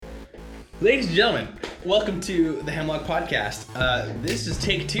Ladies and gentlemen, welcome to the Hemlock Podcast. This is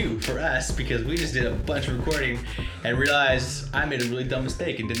take 2 for us because we just did a bunch of recording and realized I made a really dumb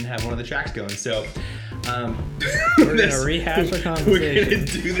mistake and didn't have one of the tracks going. So we're going to rehash our conversation. We're going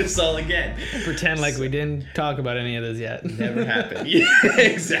to do this all again. Pretend like we didn't talk about any of this yet. Never happened. Yeah,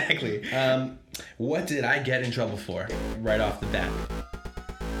 exactly. What did I get in trouble for right off the bat?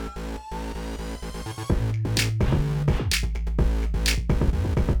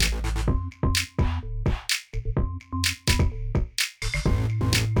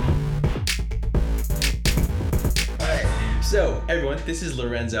 So, everyone, this is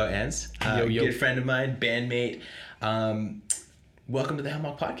Lorenzo Enns, good friend of mine, bandmate. Welcome to the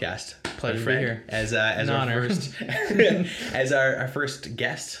Hemlock Podcast. Pleasure to be here. As our first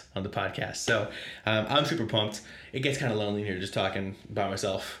guest on the podcast. So, I'm super pumped. It gets kind of lonely here just talking by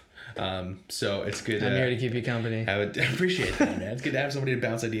myself. So it's good. I'm here to keep you company. I would appreciate that, man. It's good to have somebody to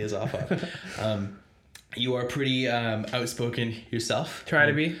bounce ideas off of. You are pretty outspoken yourself. Try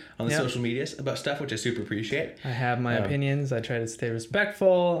to be. On the social medias about stuff, which I super appreciate. I have my opinions. I try to stay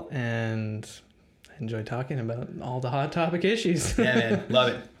respectful and enjoy talking about all the hot topic issues. Yeah,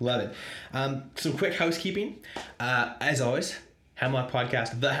 man. Love it. Some quick housekeeping. As always, Hemlock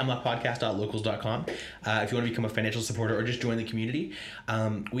Podcast, thehemlockpodcast.locals.com. If you want to become a financial supporter or just join the community,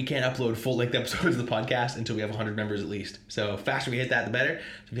 we can't upload full-length episodes of the podcast until we have 100 members at least. So faster we hit that, the better.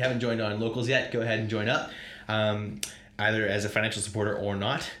 So if you haven't joined on Locals yet, go ahead and join up. Either as a financial supporter or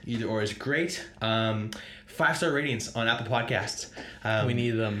not. Either or is great. 5-star ratings on Apple Podcasts. We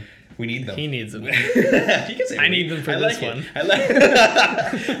need them. We need them. He needs them. You can say I need them for this one. I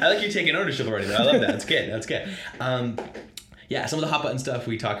like you taking ownership already, though. I love that. That's good. Yeah, some of the hot button stuff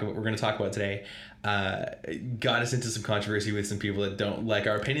we're going to talk about today got us into some controversy with some people that don't like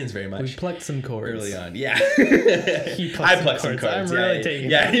our opinions very much. We plucked some cords early on. Yeah, I plucked some cords. I'm really taking.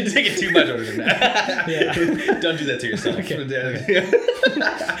 Yeah, you're taking too much over than that. Yeah, don't do that to yourself. Okay.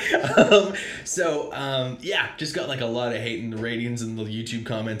 Just got like a lot of hate in the ratings and the YouTube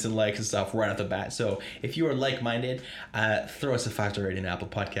comments and likes and stuff right off the bat. So if you are like-minded, throw us a 5-star rating on Apple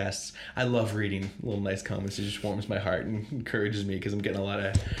Podcasts. I love reading little nice comments. It just warms my heart and encourages me because I'm getting a lot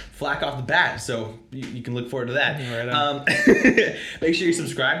of flack off the bat. So you can look forward to that. Right. Make sure you're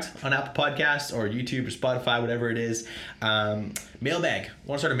subscribed on Apple Podcasts or YouTube or Spotify, whatever it is. Mailbag. I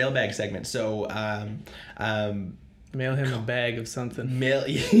want to start a mailbag segment. So mail him a bag of something. Get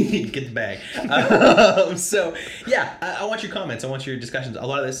the bag. I want your comments. I want your discussions. A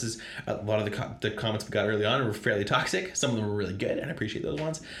lot of the comments we got early on were fairly toxic. Some of them were really good, and I appreciate those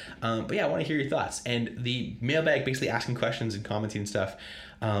ones. I want to hear your thoughts. And the mailbag, basically asking questions and commenting stuff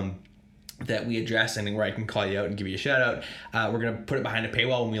that we address, and where I can call you out and give you a shout out. We're going to put it behind a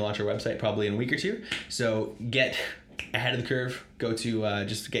paywall when we launch our website, probably in a week or two. So get ahead of the curve. Go to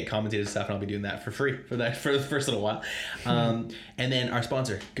just get commentated stuff, and I'll be doing that for free for the first little while. And then our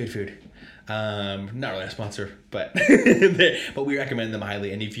sponsor, Good Food. Not really a sponsor, but but we recommend them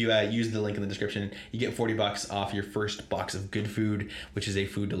highly. And if you use the link in the description, you get $40 off your first box of Good Food, which is a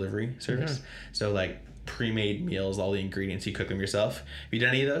food delivery service. Mm-hmm. So like pre-made meals, all the ingredients, you cook them yourself. Have you done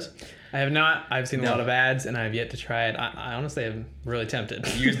any of those? I have not. I've seen a lot of ads, and I have yet to try it. I honestly am really tempted.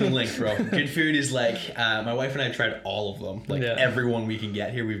 Use the link, bro. Good Food is like, my wife and I have tried all of them. Like every one we can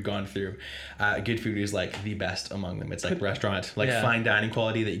get here, we've gone through. Good Food is like the best among them. It's like restaurant, fine dining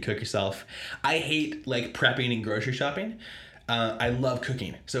quality that you cook yourself. I hate like prepping and grocery shopping. I love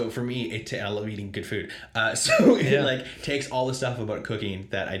cooking, so for me, I love eating good food. It like takes all the stuff about cooking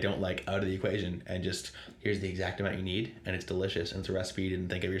that I don't like out of the equation, and just here's the exact amount you need, and it's delicious, and it's a recipe you didn't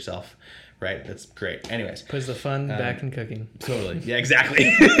think of yourself, right? That's great. Anyways, puts the fun back in cooking. Totally. Yeah,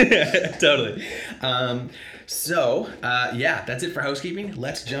 exactly. Totally. That's it for housekeeping.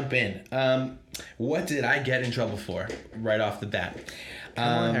 Let's jump in. What did I get in trouble for right off the bat?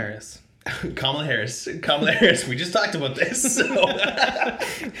 Kamala Harris. Kamala Harris. We just talked about this. So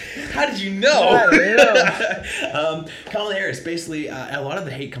how did you know? I don't know. Kamala Harris. Basically, a lot of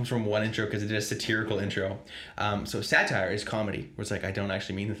the hate comes from one intro because it did a satirical intro. So satire is comedy, where it's like I don't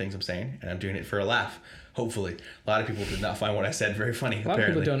actually mean the things I'm saying, and I'm doing it for a laugh. Hopefully, a lot of people did not find what I said very funny. A lot of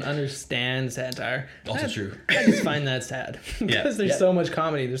people don't understand satire. Also true. I just find that sad because there's so much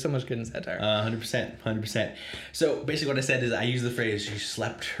comedy. There's so much good in satire. 100%. So basically, what I said is I use the phrase "she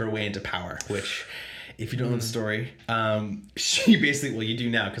slept her way into power," which, if you don't know the story, she basically, well, you do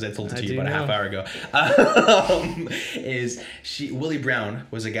now because I told it to you about a half hour ago. Willie Brown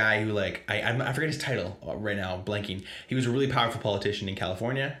was a guy who, like, I forget his title right now, I'm blanking. He was a really powerful politician in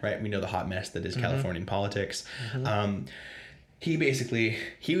California, right? We know the hot mess that is Californian politics. he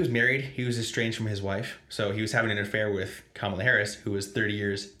was married. He was estranged from his wife, so he was having an affair with Kamala Harris, who was 30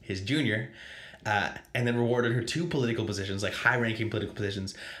 years his junior, and then rewarded her 2 political positions, like high-ranking political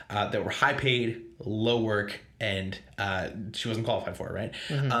positions, that were high-paid, low work, and she wasn't qualified for it, right?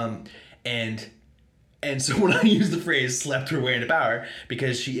 Mm-hmm. And so when I use the phrase "slept her way into power,"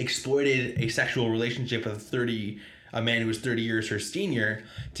 because she exploited a sexual relationship with a man who was 30 years her senior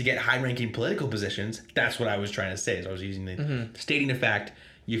to get high-ranking political positions, that's what I was trying to say. So I was using the stating a fact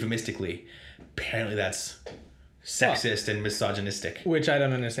euphemistically. Apparently that's sexist and misogynistic. Which I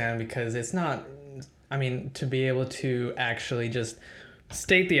don't understand, because it's not, I mean, to be able to actually just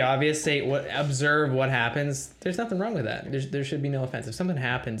state the obvious, observe what happens, there's nothing wrong with that. There should be no offense. If something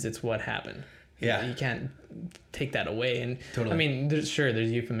happens, it's what happened. Yeah. You can't take that away. And Totally. I mean, there's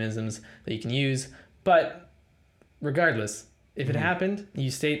euphemisms that you can use, but regardless, if it happened, you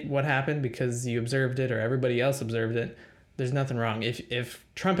state what happened because you observed it or everybody else observed it. There's nothing wrong. If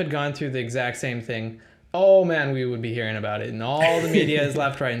Trump had gone through the exact same thing, oh man, we would be hearing about it. And all the media is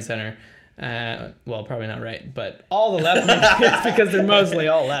left, right, and center. Well, probably not right, but all the left media, because they're mostly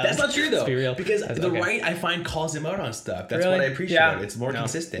all left. That's not true though. Let's be real. Because right, I find, calls him out on stuff. That's Really? what I appreciate. Yeah. It's more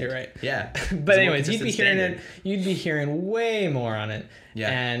consistent. You're right. Yeah. But anyways, you'd be hearing way more on it. Yeah.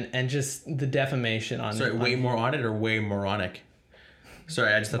 And just the defamation on. Sorry, way more on it or way moronic?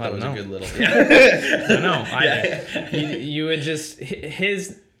 Sorry, I just thought that was a good little. No, either. You would just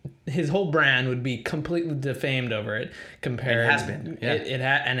his whole brand would be completely defamed over it. Compared, it has been. Yeah.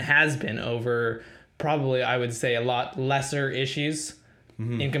 It has been over probably, I would say, a lot lesser issues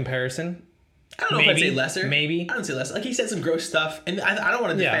in comparison. I don't know if I'd say lesser. Maybe. I don't say lesser. Like, he said some gross stuff, and I don't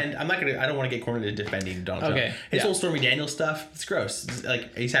want to defend. I don't want to get cornered into defending Donald Trump. His whole Stormy Daniels stuff, it's gross. It's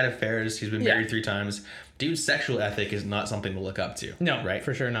like, he's had affairs. He's been married 3 times. Dude's sexual ethic is not something to look up to. No, right?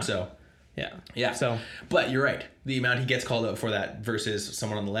 For sure not. So. Yeah. So, but you're right. The amount he gets called out for that versus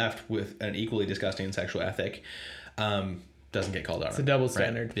someone on the left with an equally disgusting sexual ethic doesn't get called out. It's a double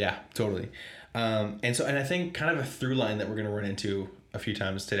standard. Right? Yeah, totally. And I think kind of a through line that we're going to run into a few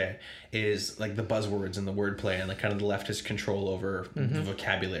times today is like the buzzwords and the wordplay and like kind of the leftist control over the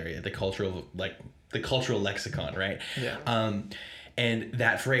vocabulary, the cultural lexicon, right? Yeah. And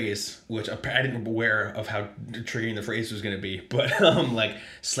that phrase, which I didn't aware of how triggering the phrase was going to be, but like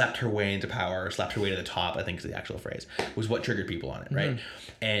slept her way into power or slept her way to the top, I think is the actual phrase, was what triggered people on it, right?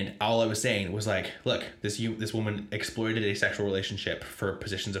 And all I was saying was like, look, this woman exploited a sexual relationship for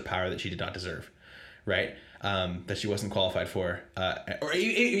positions of power that she did not deserve, right? That she wasn't qualified for, or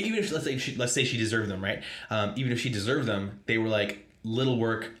even if let's say she deserved them, right? Even if she deserved them, they were like little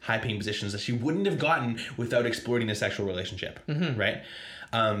work, high paying positions that she wouldn't have gotten without exploiting a sexual relationship, right?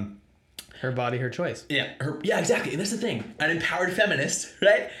 Her body, her choice. Yeah, exactly. And that's the thing. An empowered feminist,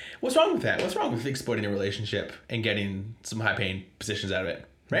 right? What's wrong with that? What's wrong with exploiting a relationship and getting some high paying positions out of it,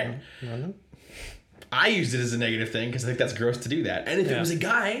 right? I used it as a negative thing because I think that's gross to do that. And if it was a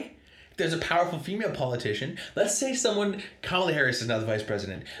guy, there's a powerful female politician. Let's say Kamala Harris is now the vice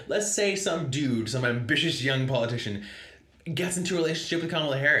president. Let's say some dude, some ambitious young politician gets into a relationship with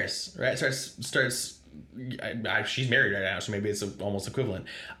Kamala Harris, right? Starts she's married right now, so maybe it's almost equivalent.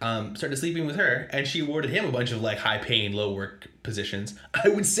 Started sleeping with her, and she awarded him a bunch of like high paying, low work positions. I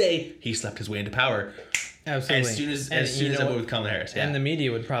would say he slept his way into power. Absolutely. As soon as I went with Kamala Harris. Yeah. And the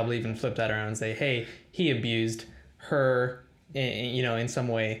media would probably even flip that around and say, hey, he abused her, in some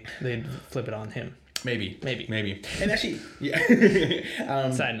way. They'd flip it on him. Maybe. And actually,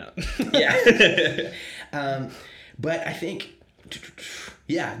 side note. But I think,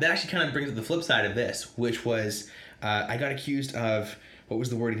 that actually kind of brings up the flip side of this, which was I got accused of, what was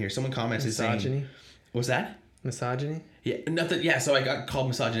the word in here? Someone commented misogyny. Saying, what's that? Misogyny? So I got called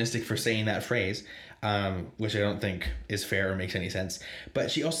misogynistic for saying that phrase, which I don't think is fair or makes any sense. But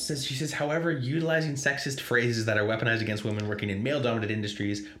she says, however, utilizing sexist phrases that are weaponized against women working in male-dominated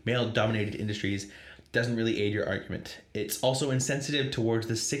industries doesn't really aid your argument. It's also insensitive towards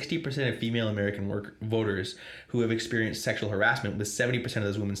the 60% of female American voters who have experienced sexual harassment, with 70% of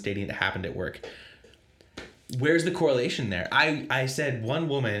those women stating it happened at work. Where's the correlation there? I said one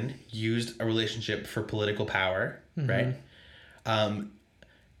woman used a relationship for political power, right?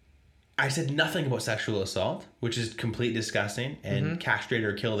 I said nothing about sexual assault, which is completely disgusting, and castrate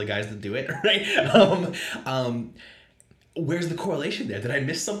or kill the guys that do it, right? Where's the correlation there? Did I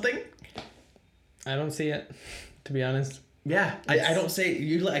miss something? I don't see it, to be honest. Yeah, I don't say.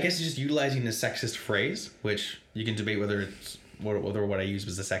 I guess it's just utilizing a sexist phrase, which you can debate whether it's whether what I used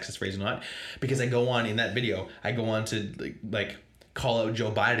was a sexist phrase or not. Because I go on in that video, I go on to like call out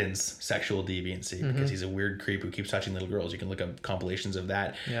Joe Biden's sexual deviancy because he's a weird creep who keeps touching little girls. You can look up compilations of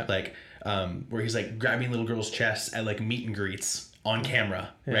that. Yeah. Like where he's like grabbing little girls' chests at like meet and greets on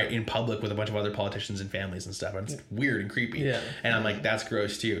camera, right, in public with a bunch of other politicians and families and stuff. And it's weird and creepy. Yeah. And I'm like, that's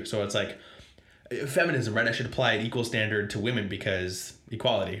gross too. So it's like feminism, right? I should apply an equal standard to women because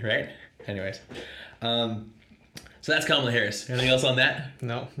equality, right? Anyways, so that's Kamala Harris. Anything else on that?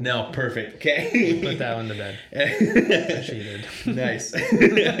 No. No, perfect. Okay. Put that one to bed. She did. Nice.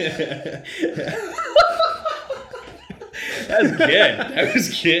 That was good. That was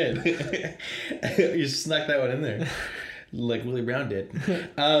good. You snuck that one in there. Like Willie Brown did.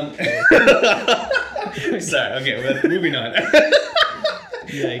 Sorry, okay, well, moving on.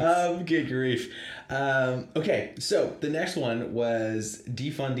 Yikes. Good grief. Okay, so the next one was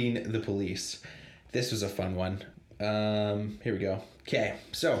defunding the police. This was a fun one. Here we go. Okay,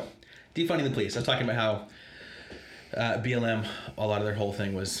 so defunding the police. I was talking about how BLM, a lot of their whole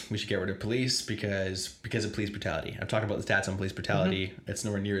thing was we should get rid of police because of police brutality. I'm talking about the stats on police brutality. Mm-hmm. It's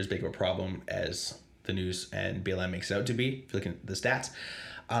nowhere near as big of a problem as the news and BLM makes it out to be, if you look at the stats.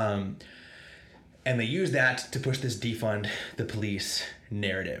 And they use that to push this defund the police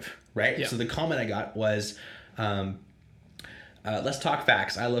narrative, right? Yeah. So the comment I got was, let's talk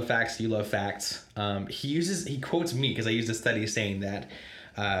facts. I love facts. You love facts. He quotes me because I used a study saying that,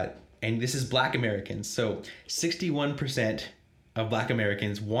 and this is Black Americans. So 61% of Black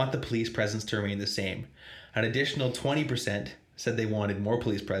Americans want the police presence to remain the same. An additional 20% said they wanted more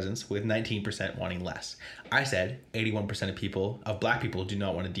police presence, with 19% wanting less. I said 81% of Black people do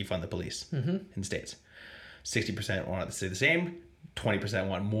not want to defund the police in the States. 60% want it to stay the same. 20%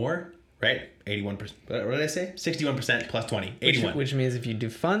 want more, right? 81%. What did I say? 61% plus 20. 81. Which means if you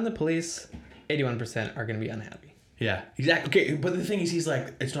defund the police, 81% are going to be unhappy. Yeah, exactly. Okay, but the thing is, he's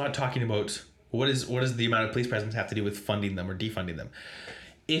like, it's not talking about what does the amount of police presence have to do with funding them or defunding them.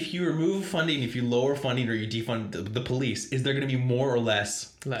 If you remove funding, if you lower funding or you defund the police, is there going to be more or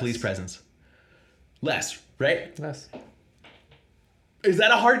less police presence? Less, right? Less. Is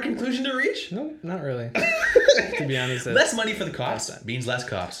that a hard conclusion to reach? No, not really. To be honest. Less money for the cops means less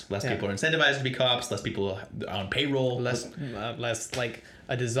cops. Less people are incentivized to be cops. Less people on payroll. Less like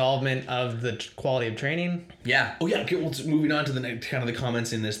a dissolvement of the quality of training. Yeah. Oh yeah. Okay, well, moving on to the kind of the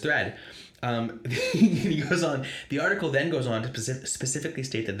comments in this thread. He goes on. The article then goes on to specifically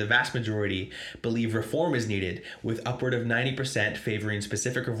state that the vast majority believe reform is needed, with upward of 90% favoring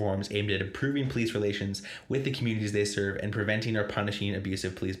specific reforms aimed at improving police relations with the communities they serve and preventing or punishing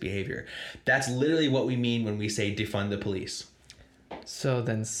abusive police behavior. That's literally what we mean when we say defund the police. So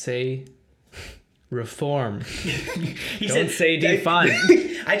then say reform. Don't say defund.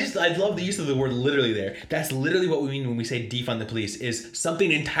 I love the use of the word literally there. That's literally what we mean when we say defund the police, is something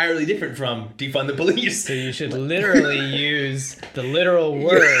entirely different from defund the police. So you should literally use the literal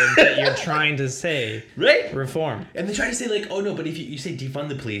word that you're trying to say. Right? Reform. And they try to say like, oh no, but if you say defund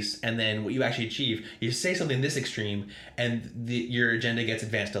the police and then what you actually achieve, you say something this extreme and your agenda gets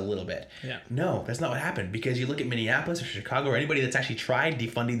advanced a little bit. Yeah. No, that's not what happened, because you look at Minneapolis or Chicago or anybody that's actually tried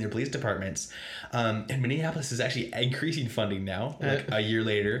defunding their police departments. And Minneapolis is actually increasing funding now, like a year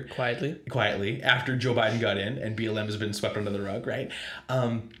later. Quietly, after Joe Biden got in and BLM has been swept under the rug, right?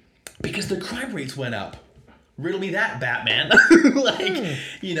 Because the crime rates went up. Riddle me that, Batman.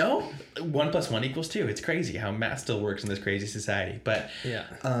 You know, 1 + 1 = 2. It's crazy how math still works in this crazy society. But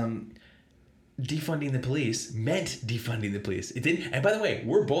defunding the police meant defunding the police. It didn't. And by the way,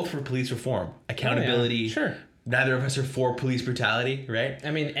 we're both for police reform, accountability. Oh, yeah. Sure. Neither of us are for police brutality, right?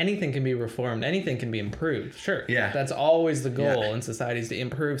 I mean, anything can be reformed. Anything can be improved. Sure. Yeah. That's always the goal in society, is to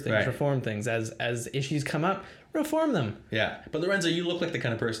improve things, reform things. As issues come up, reform them. Yeah. But Lorenzo, you look like the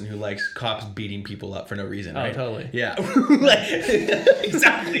kind of person who likes cops beating people up for no reason, right? Oh, totally. Yeah.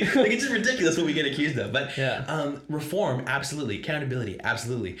 Exactly. Like, it's just ridiculous what we get accused of. But reform, absolutely. Accountability,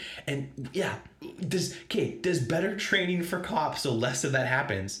 absolutely. And does better training for cops, so less of that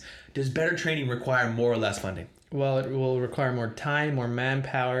happens, does better training require more or less funding? Well, it will require more time, more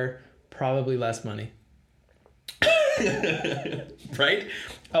manpower, probably less money. Right?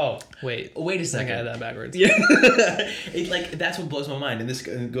 Oh, wait a second. I got that backwards. Yeah. That's what blows my mind. And this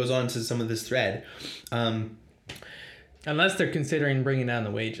goes on to some of this thread. Unless they're considering bringing down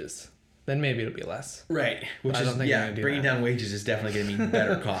the wages, then maybe it'll be less. Right. Which is, bringing down wages is definitely going to mean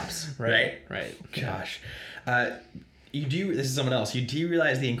better cops. Right? Gosh. This is someone else. Do you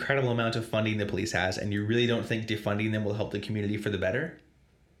realize the incredible amount of funding the police has, and you really don't think defunding them will help the community for the better?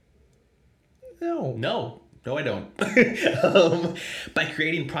 No, I don't. By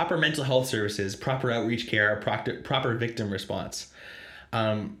creating proper mental health services, proper outreach care, proper victim response,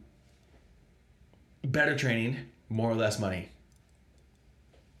 better training, more or less money.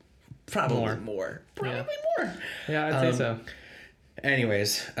 Probably more. Yeah, I'd say so.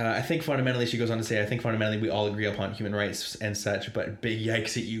 Anyways, I think fundamentally, she goes on to say, I think fundamentally we all agree upon human rights and such, but big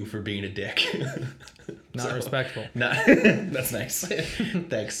yikes at you for being a dick. Not respectful. That's nice.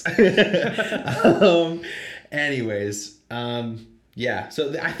 Thanks. Anyways, yeah,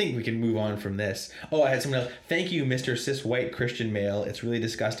 so I think we can move on from this. Oh, I had someone else. Thank you, Mr. Cis White Christian Male. It's really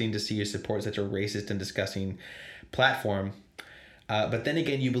disgusting to see you support such a racist and disgusting platform. But then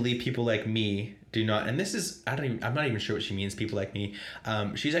again, you believe people like me do not. And this is, I'm not even sure what she means, people like me.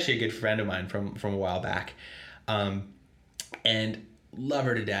 She's actually a good friend of mine from a while back. And love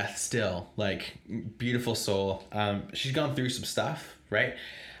her to death still. Like, beautiful soul. She's gone through some stuff, right?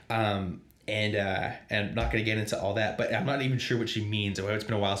 And I'm not going to get into all that, but I'm not even sure what she means. It's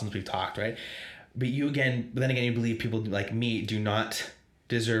been a while since we've talked, right? But then again, you believe people like me do not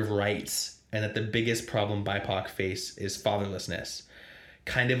deserve rights, and that the biggest problem BIPOC face is fatherlessness.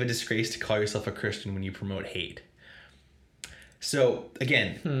 Kind of a disgrace to call yourself a Christian when you promote hate. So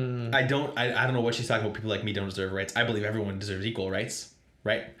again, I don't know what she's talking about. People like me don't deserve rights. I believe everyone deserves equal rights,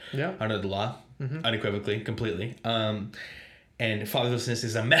 right? Yeah. Under the law, unequivocally, completely. And fatherlessness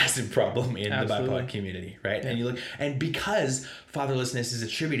is a massive problem in Absolutely. the BIPOC community, right? Yeah. And because fatherlessness is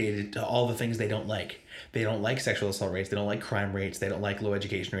attributed to all the things they don't like. They don't like sexual assault rates. They don't like crime rates. They don't like low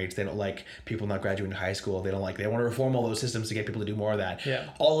education rates. They don't like people not graduating high school. They want to reform all those systems to get people to do more of that. Yeah.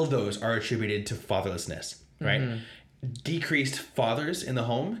 All of those are attributed to fatherlessness, right? Decreased fathers in the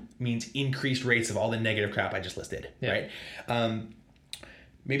home means increased rates of all the negative crap I just listed, right?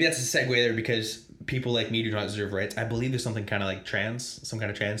 Maybe that's a segue there, because people like me do not deserve rights. I believe there's something kind of like some kind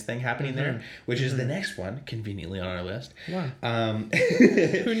of trans thing happening there, which is the next one, conveniently on our list. Wow.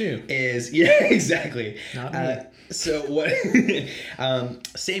 Who knew? Yeah, exactly. Not me. So what?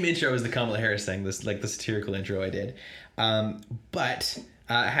 Same intro as the Kamala Harris thing. This the satirical intro I did, but.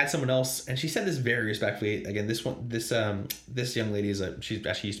 I had someone else, and she said this very respectfully. Again, this young lady she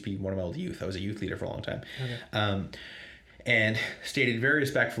actually used to be one of my old youth. I was a youth leader for a long time. Okay. And stated very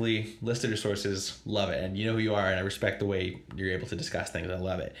respectfully, listed her sources, love it. And you know who you are, and I respect the way you're able to discuss things. I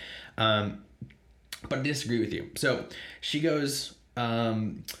love it. But I disagree with you. So she goes...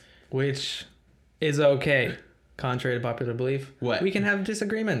 which is okay, contrary to popular belief. What? We can have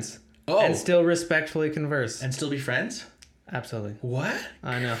disagreements. Oh. And still respectfully converse. And still be friends? Absolutely. What?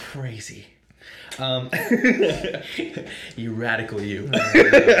 I know. Crazy. You radical you.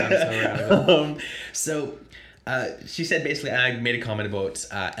 I'm so radical. She said basically, I made a comment about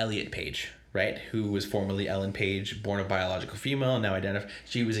Elliot Page, right? Who was formerly Ellen Page, born a biological female, now identified.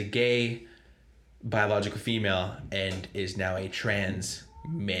 She was a gay biological female and is now a trans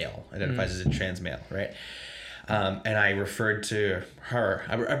male, identifies as a trans male, right? And I referred to her.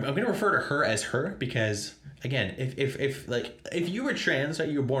 I'm going to refer to her as her because, again, if you were trans, right,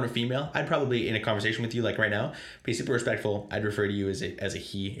 you were born a female, I'd probably, in a conversation with you like right now, be super respectful. I'd refer to you as a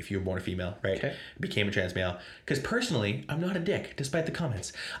he if you were born a female, right? Okay. Became a trans male. Because personally, I'm not a dick, despite the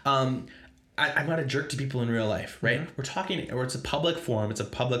comments. I'm not a jerk to people in real life, right? We're talking, or it's a public forum, it's a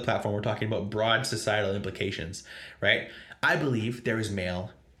public platform. We're talking about broad societal implications, right? I believe there is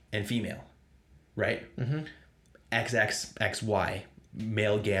male and female, right? XXXY,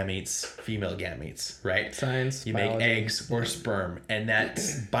 male gametes, female gametes, right? Science, you biology. make eggs or sperm, and that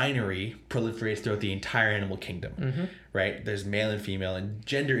binary proliferates throughout the entire animal kingdom, right? There's male and female, and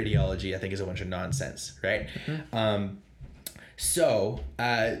gender ideology, I think, is a bunch of nonsense, right? So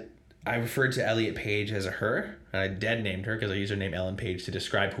I referred to Elliot Page as a her, and I dead named her because I used her name Ellen Page to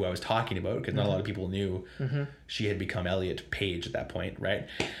describe who I was talking about, because not a lot of people knew she had become Elliot Page at that point, right?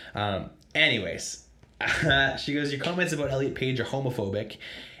 Anyways, she goes, your comments about Elliot Page are homophobic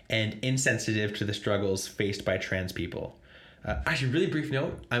and insensitive to the struggles faced by trans people. Actually, really brief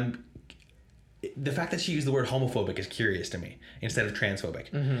note, the fact that she used the word homophobic is curious to me instead of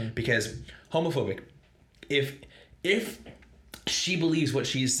transphobic, because homophobic, if she believes what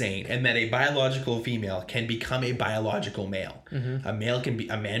she's saying and that a biological female can become a biological male, a man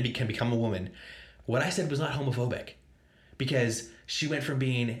can become a woman, what I said was not homophobic, because she went from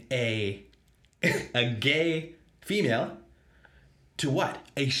being a gay female to what?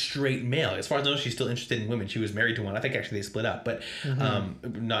 A straight male. As far as I know, she's still interested in women. She was married to one. I think actually they split up, but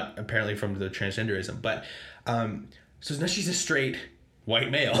not apparently from the transgenderism. But so now she's a straight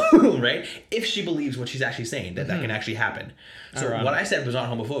white male, right? If she believes what she's actually saying, that can actually happen. So what I said was not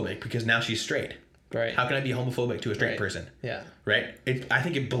homophobic, because now she's straight. Right. How can I be homophobic to a straight person? Yeah. Right? I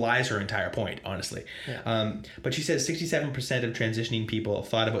think it belies her entire point, honestly. Yeah. But she says 67% of transitioning people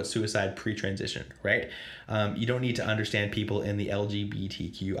thought about suicide pre-transition, right? You don't need to understand people in the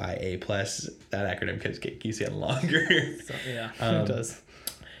LGBTQIA+, that acronym gets longer. So, yeah, it does.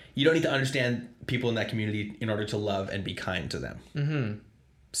 You don't need to understand people in that community in order to love and be kind to them. Mm-hmm.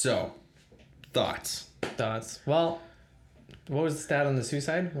 So, thoughts? Well, what was the stat on the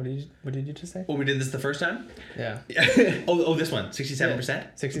suicide? What did you just say? Well, we did this the first time? Yeah. This one,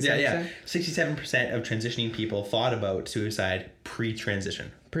 67%? 67%? Yeah. 67% of transitioning people thought about suicide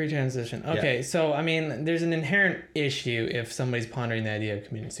pre-transition. Pre-transition. Okay, Yeah. so, I mean, there's an inherent issue if somebody's pondering the idea of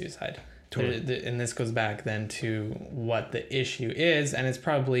committing suicide. Totally. And this goes back then to what the issue is, and it's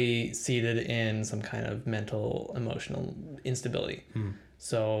probably seated in some kind of mental, emotional instability.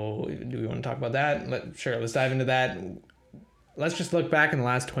 So, do we want to talk about that? Sure, let's dive into that. Let's just look back in the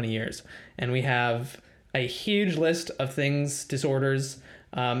last 20 years, and we have a huge list of things, disorders,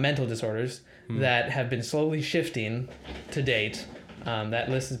 mental disorders, that have been slowly shifting to date. That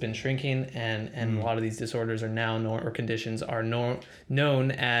list has been shrinking, and a lot of these disorders are now or conditions are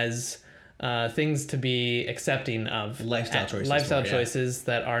known as things to be accepting of. Lifestyle choices. Lifestyle choices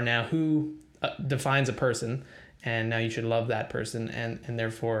that are now who defines a person, and now you should love that person, and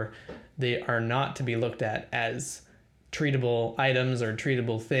therefore they are not to be looked at as treatable items or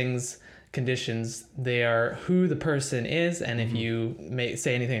treatable things, conditions. They are who the person is, and if you may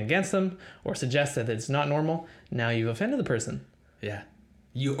say anything against them or suggest that it's not normal, now you've offended the person. Yeah.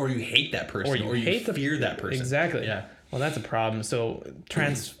 You hate that person, or you fear that person. Exactly. Yeah. Well, that's a problem. So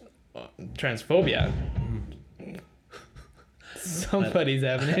transphobia. Somebody's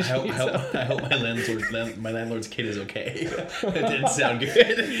having an issue. I hope my landlord's kid is okay. That didn't sound good.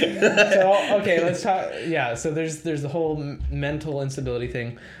 So okay, let's talk. Yeah. So there's the whole mental instability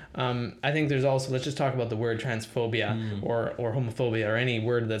thing. I think there's also, let's just talk about the word transphobia or homophobia or any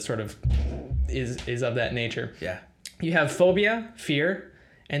word that sort of is of that nature. Yeah. You have phobia, fear,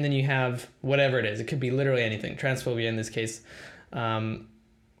 and then you have whatever it is. It could be literally anything. Transphobia in this case.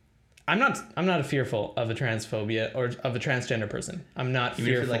 I'm not fearful of a transphobia or of a transgender person. I'm not Even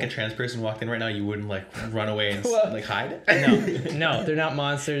fearful. if like a trans person walked in right now, you wouldn't like run away and like hide? No, they're not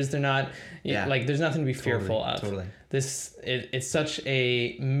monsters. They're not. Yeah. Like there's nothing to be fearful of. Totally. It's such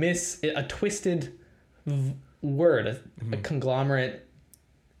a twisted word, a conglomerate.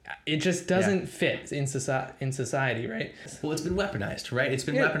 It just doesn't fit in society, right? Well, it's been weaponized, right? It's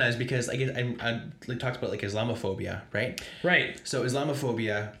been weaponized because I like talked about like Islamophobia, right? Right. So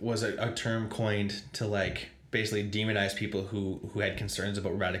Islamophobia was a term coined to like basically demonize people who had concerns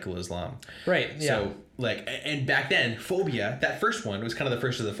about radical Islam. Right. Yeah. So like, and back then, phobia, that first one was kind of the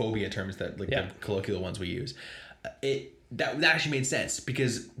first of the phobia terms that like the colloquial ones we use. That actually made sense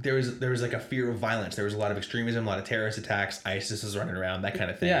because there was like a fear of violence. There was a lot of extremism, a lot of terrorist attacks. ISIS was running around, that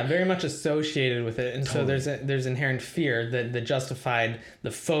kind of thing. Yeah, very much associated with it, and totally. So there's inherent fear that justified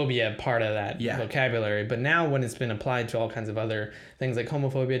the phobia part of that vocabulary. But now when it's been applied to all kinds of other things like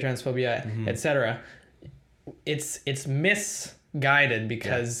homophobia, transphobia, etc., it's misguided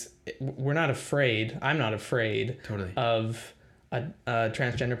because we're not afraid. I'm not afraid of a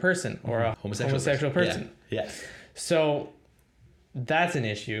transgender person or a homosexual person. Yeah. So that's an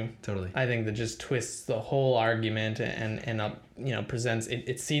issue. Totally. I think that just twists the whole argument and presents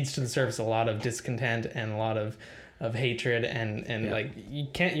it seeds to the surface a lot of discontent and a lot of hatred and like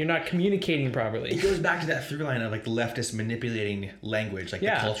you're not communicating properly. It goes back to that through line of like the leftists manipulating language, like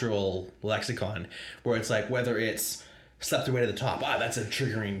the cultural lexicon, where it's like whether it's slept your way to the top. That's a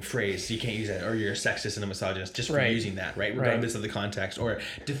triggering phrase. You can't use that, or you're a sexist and a misogynist just for using that, right? Regardless of the context. Or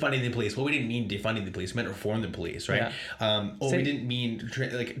defunding the police. Well, we didn't mean defunding the police. We meant reform the police, right? We didn't mean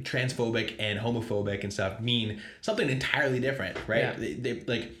transphobic and homophobic and stuff. Mean something entirely different, right?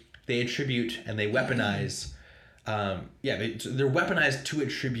 Yeah. They attribute and they weaponize. They're weaponized to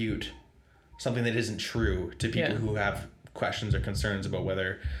attribute something that isn't true to people who have questions or concerns about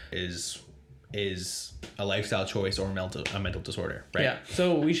whether is a lifestyle choice or a mental disorder, right? Yeah.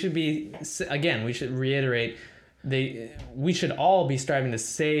 So we should reiterate, we should all be striving to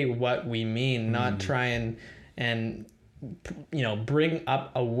say what we mean, not try and bring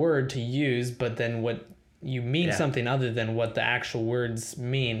up a word to use, but then what you mean something other than what the actual words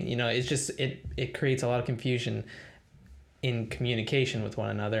mean. It's just it creates a lot of confusion in communication with one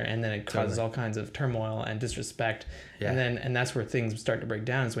another, and then it causes all kinds of turmoil and disrespect. And that's where things start to break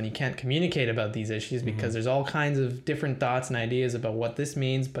down, is when you can't communicate about these issues because there's all kinds of different thoughts and ideas about what this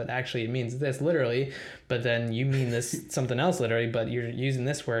means, but actually it means this literally, but then you mean this something else literally, but you're using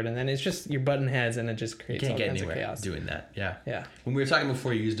this word, and then it's just you're butting heads, and it just creates all kinds of chaos. Doing that. Yeah. When we were talking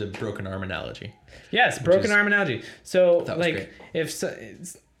before, you used a broken arm analogy. Yes, broken arm analogy. So like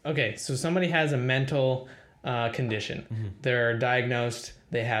great. So somebody has a mental condition. They're diagnosed.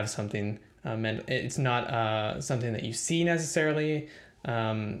 They have something mental. It's not something that you see necessarily.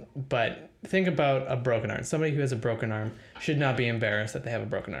 But think about a broken arm. Somebody who has a broken arm should not be embarrassed that they have a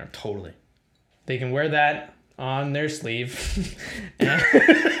broken arm. Totally. They can wear that on their sleeve. and,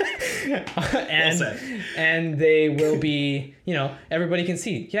 and they will be, everybody can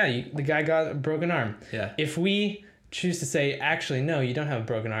see, the guy got a broken arm. Yeah. If we choose to say, actually, no, you don't have a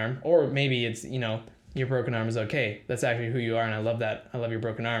broken arm, or maybe it's, your broken arm is okay. That's actually who you are, and I love that. I love your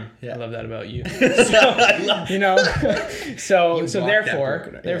broken arm. Yeah. I love that about you. So, so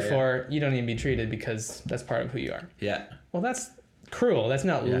therefore, you don't need to be treated because that's part of who you are. Yeah. Well, that's cruel. That's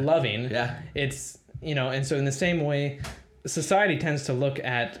not loving. Yeah. It's, and so in the same way, society tends to look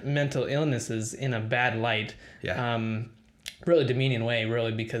at mental illnesses in a bad light. Yeah. Really demeaning way,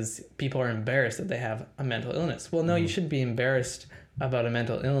 really, because people are embarrassed that they have a mental illness. Well, no, you shouldn't be embarrassed about a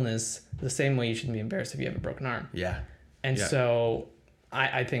mental illness the same way you shouldn't be embarrassed if you have a broken arm. Yeah. And so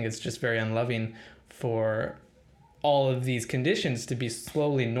I think it's just very unloving for all of these conditions to be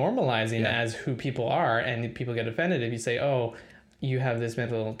slowly normalizing as who people are, and people get offended if you say, oh, you have this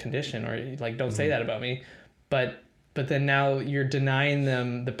mental condition, or like, don't say that about me. But then now you're denying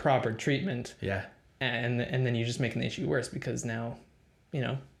them the proper treatment. Yeah. And then you're just making the issue worse because now,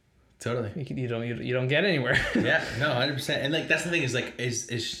 Totally. You don't get anywhere. Yeah, no, 100%. And like that's the thing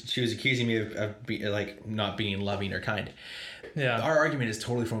is she was accusing me of not being loving or kind. Yeah. Our argument is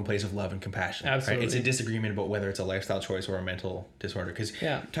totally from a place of love and compassion. Absolutely. Right? It's a disagreement about whether it's a lifestyle choice or a mental disorder. Because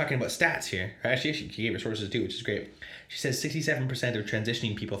talking about stats here, actually she gave her sources too, which is great. She says 67% of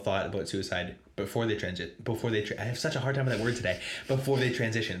transitioning people thought about suicide before they I have such a hard time with that word today. Before they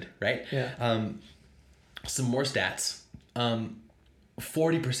transitioned, right? Yeah. Some more stats.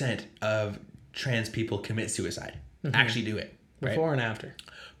 40% of trans people commit suicide. Actually do it. Right? Before and after.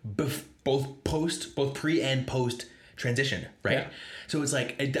 Both pre and post transition, right? Yeah. So it's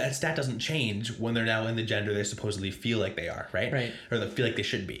like a stat doesn't change when they're now in the gender they supposedly feel like they are, right? Right. Or they feel like they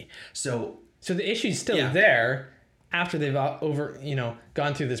should be. So the issue's still there after they've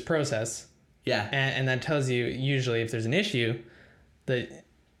gone through this process. Yeah. And that tells you usually if there's an issue, the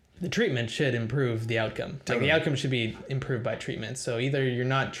treatment should improve the outcome. Totally. Like the outcome should be improved by treatment. So either you're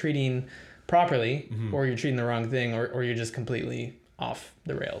not treating properly or you're treating the wrong thing or you're just completely off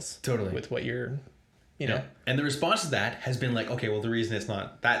the rails. Totally. With what you're, know. And the response to that has been like, okay, well, the reason it's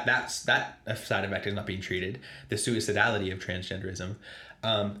not that side effect is not being treated, the suicidality of transgenderism,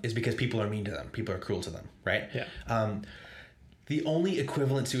 is because people are mean to them. People are cruel to them, right? Yeah. The only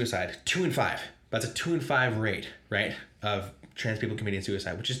equivalent suicide, 2 in 5. That's a 2 in 5 rate, right? Of trans people committing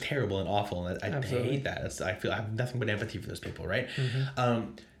suicide, which is terrible and awful, and I hate that. I have nothing but empathy for those people, right?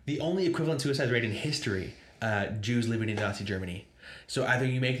 The only equivalent suicide rate in history, Jews living in Nazi Germany. So either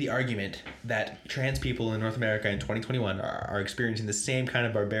you make the argument that trans people in North America in 2021 are experiencing the same kind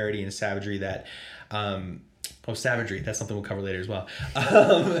of barbarity and savagery that, savagery, that's something we'll cover later as well,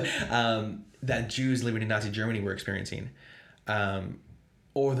 that Jews living in Nazi Germany were experiencing,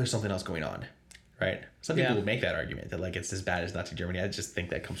 or there's something else going on. Right. Some people would make that argument that like it's as bad as Nazi Germany. I just think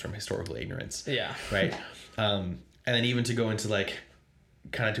that comes from historical ignorance. Yeah. Right. And then even to go into like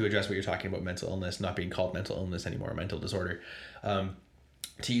kind of to address what you're talking about, mental illness not being called mental illness anymore, mental disorder.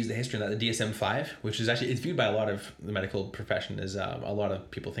 To use the history of that, the DSM-5, which is actually, it's viewed by a lot of the medical profession as a lot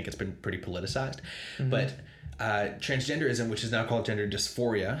of people think it's been pretty politicized. But transgenderism, which is now called gender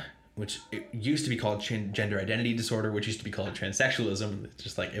dysphoria, which it used to be called gender identity disorder, which used to be called transsexualism. It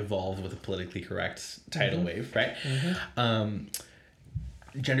just like evolved with a politically correct tidal wave, right?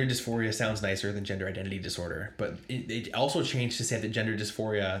 Gender dysphoria sounds nicer than gender identity disorder, but it also changed to say that gender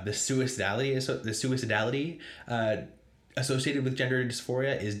dysphoria, the suicidality associated with gender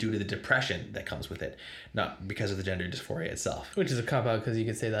dysphoria is due to the depression that comes with it, not because of the gender dysphoria itself. Which is a cop-out because you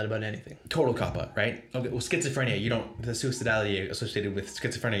could say that about anything. Total cop-out, right? Okay, well, schizophrenia, the suicidality associated with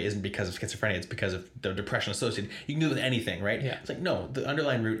schizophrenia isn't because of schizophrenia, it's because of the depression associated. You can do it with anything, right? Yeah. It's like, no, the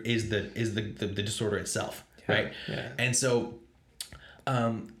underlying root is the disorder itself, right? Yeah. And so,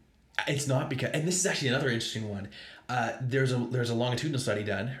 it's not because, and this is actually another interesting one. There's a longitudinal study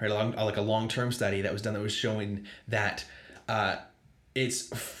done, right? A long-term study that was done that was showing that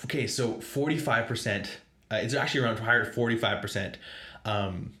it's okay. So 45%. It's actually around higher 45%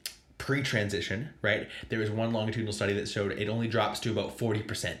 pre-transition, right? There was one longitudinal study that showed it only drops to about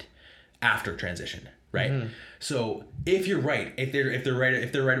 40% after transition, right? So if you're right, if they're right,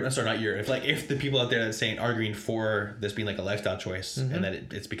 if the people out there that's arguing for this being like a lifestyle choice and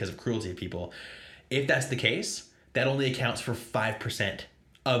that it's because of cruelty of people, if that's the case, that only accounts for 5%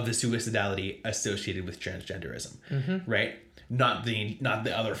 of the suicidality associated with transgenderism, right? Not the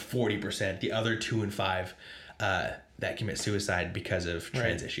other 40%, the other 2 in 5 that commit suicide because of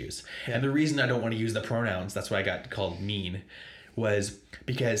trans issues. Yeah. And the reason I don't want to use the pronouns, that's why I got called mean, was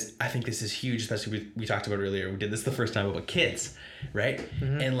because I think this is huge, especially we talked about earlier. We did this the first time about kids, right?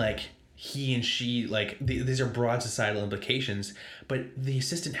 And like he and she, like these are broad societal implications. But the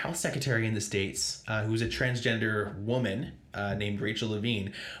assistant health secretary in the States, who's a transgender woman named Rachel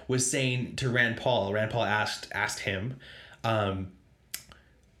Levine, was saying to Rand Paul. Rand Paul asked him,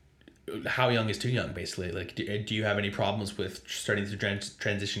 how young is too young, basically. Like, do you have any problems with starting to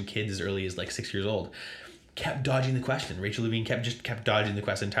transition kids as early as like 6 years old? Kept dodging the question. Rachel Levine kept dodging the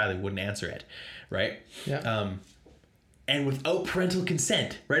question entirely, wouldn't answer it, right? Yeah. And without parental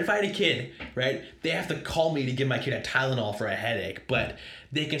consent, right? If I had a kid, right, they have to call me to give my kid a Tylenol for a headache, but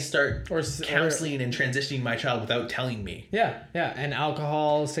they can start counseling and transitioning my child without telling me. Yeah, and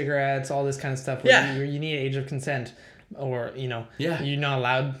alcohol, cigarettes, all this kind of stuff. Where you need age of consent. Or, you know, you're not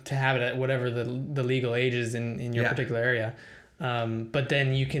allowed to have it at whatever the legal age is in your particular area. But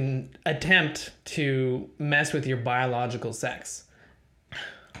then you can attempt to mess with your biological sex.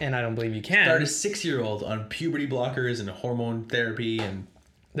 And I don't believe you can. Start a 6-year-old on puberty blockers and hormone therapy and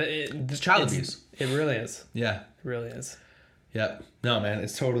it's child abuse. It really is. Yeah. It really is. Yep. No, man,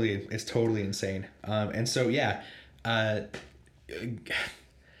 it's totally insane. And so,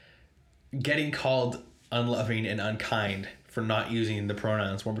 getting called unloving and unkind for not using the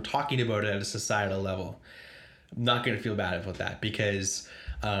pronouns when we're talking about it at a societal level, I'm not going to feel bad about that because,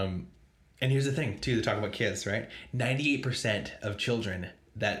 and here's the thing too, to talk about kids, right? 98% of children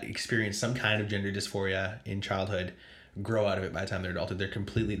that experience some kind of gender dysphoria in childhood grow out of it by the time they're adulthood. They're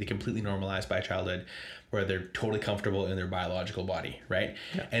completely normalized by childhood where they're totally comfortable in their biological body, right?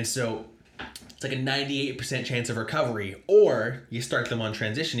 Yeah. And so it's like a 98% chance of recovery, or you start them on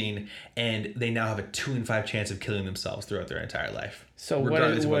transitioning and they now have a 2 in 5 chance of killing themselves throughout their entire life. So what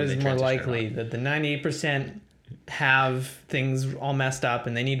is more likely, that the 98% have things all messed up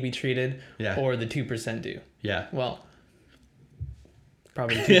and they need to be treated, or the 2% do? Yeah. Well,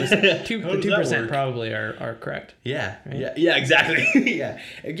 probably 2%. The 2% probably are correct. Yeah. Right? Yeah, exactly. Yeah,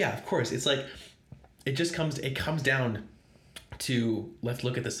 of course. It's like it comes down to, let's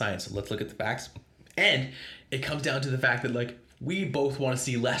look at the science, let's look at the facts, and it comes down to the fact that like we both want to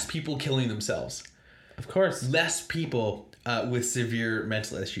see less people killing themselves. Of course. Less people with severe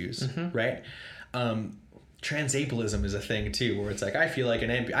mental issues, right? Transableism is a thing too, where it's like, I feel like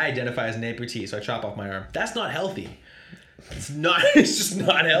I identify as an amputee, so I chop off my arm. That's not healthy. It's just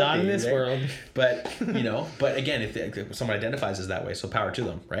not healthy. Not in this world. But, but again, if someone identifies as that way, so power to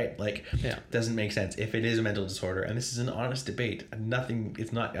them, right? Like, doesn't make sense. If it is a mental disorder, and this is an honest debate,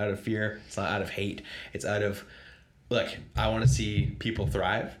 it's not out of fear, it's not out of hate, it's out of, look, I want to see people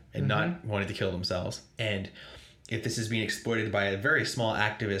thrive and not wanting to kill themselves. And if this is being exploited by a very small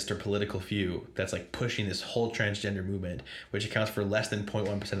activist or political few that's like pushing this whole transgender movement, which accounts for less than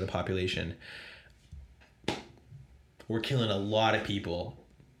 0.1% of the population, we're killing a lot of people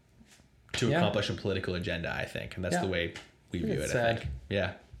to accomplish a political agenda, I think. And that's the way we view it, sad. I think.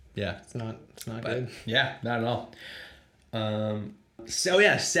 Yeah. It's not good. Yeah, not at all.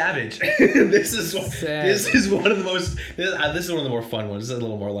 Savage. This is one of the most. This is one of the more fun ones. This is a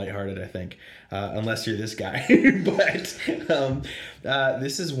little more lighthearted, I think, unless you're this guy. But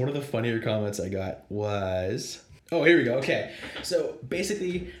this is one of the funnier comments I got was. Oh, here we go. Okay, so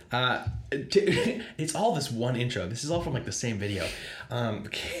basically, it's all this one intro. This is all from like the same video. I'm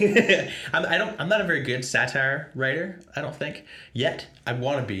not a very good satire writer, I don't think yet. I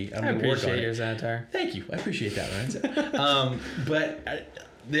want to be. I appreciate your satire. Thank you. I appreciate that, Ryan. But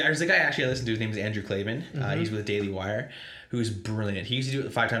there's a guy actually I listen to. His name is Andrew Klavan. He's with Daily Wire, who's brilliant. He used to do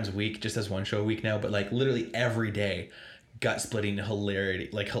it 5 times a week, just as one show a week now. But like literally every day, gut-splitting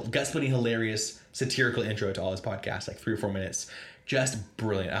hilarious satirical intro to all his podcasts, like 3 or 4 minutes. Just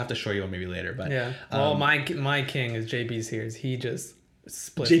brilliant. I'll have to show you one maybe later. But well, my king is JP Sears. He just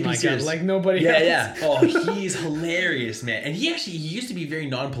splits my gut like nobody else. Yeah. Oh, he's hilarious, man. And he used to be very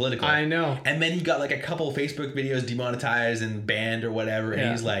non-political. I know. And then he got like a couple of Facebook videos demonetized and banned or whatever.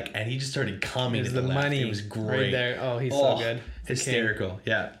 And he's like, and he just started coming to the left. Money. It was great. Right there. Oh, he's so good. Hysterical.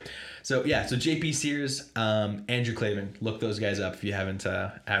 Yeah. So JP Sears, Andrew Klavan, look those guys up if you haven't.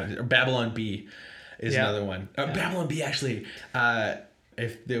 Or Babylon Bee is another one. Babylon Bee actually.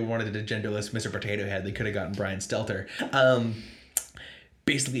 If they wanted a genderless Mr. Potato Head, they could have gotten Brian Stelter.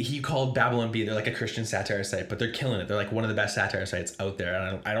 Basically, he called Babylon Bee. They're like a Christian satire site, but they're killing it. They're like one of the best satire sites out there.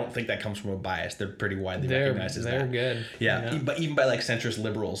 And I don't think that comes from a bias. They're pretty widely recognized as that. They're good. Yeah. But even by like centrist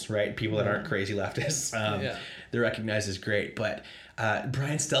liberals, right? People that aren't crazy leftists, they're recognized as great. But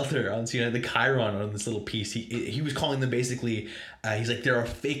Brian Stelter on the Chiron on this little piece, he was calling them basically, he's like, they're a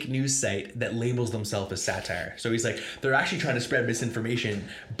fake news site that labels themselves as satire. So he's like, they're actually trying to spread misinformation,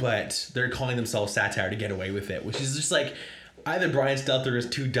 but they're calling themselves satire to get away with it, which is just like, either Brian Stelter is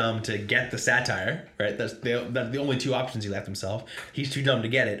too dumb to get the satire, right? That's the only two options he left himself. He's too dumb to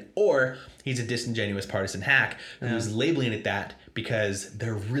get it, or he's a disingenuous partisan hack who's labeling it that because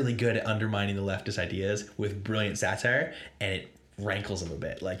they're really good at undermining the leftist ideas with brilliant satire, and it rankles him a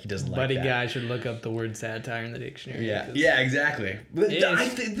bit. Like he doesn't like Buddy that. guy should look up the word satire in the dictionary. Yeah, exactly. But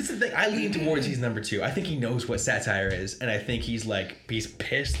this is the thing. I lean towards he's number 2. I think he knows what satire is, and I think he's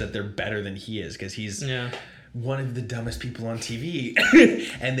pissed that they're better than he is because he's one of the dumbest people on TV,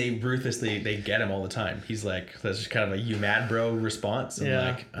 and they get him all the time. He's like, that's just kind of a "you mad bro" response. And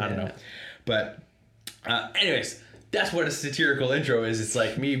I don't know, but anyways, that's what a satirical intro is. It's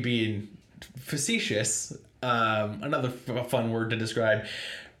like me being facetious. Another fun word to describe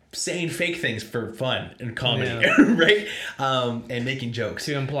saying fake things for fun and comedy, right? And making jokes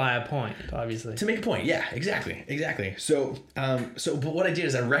to imply a point, obviously. To make a point, yeah, exactly. So, but what I did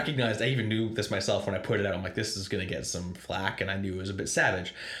is I recognized, I even knew this myself when I put it out. I'm like, this is gonna get some flack, and I knew it was a bit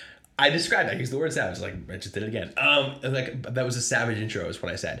savage. I used the word savage, like I just did it again. Like that was a savage intro, is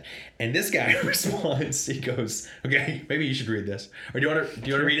what I said. And this guy responds, he goes, "Okay, maybe you should read this, or do you want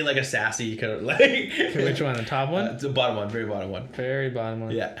to read it like a sassy kind of like?" Which one? The top one? The bottom one, very bottom one. Very bottom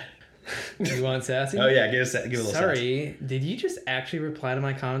one. Yeah. You want sassy? Oh yeah, give a little. Sorry, sass. Did you just actually reply to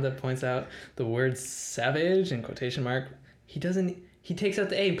my comment that points out the word savage in quotation mark? He takes out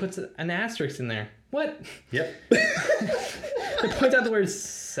the A and puts an asterisk in there. What? Yep. It points out the word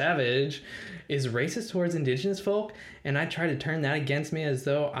savage is racist towards indigenous folk, and I try to turn that against me as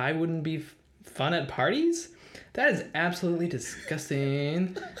though I wouldn't be fun at parties? That is absolutely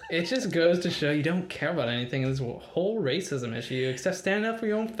disgusting. It just goes to show you don't care about anything in this whole racism issue except stand up for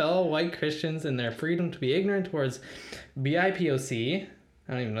your own fellow white Christians and their freedom to be ignorant towards BIPOC.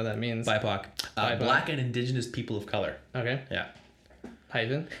 I don't even know what that means. BIPOC. Black and Indigenous people of color. Okay. Yeah.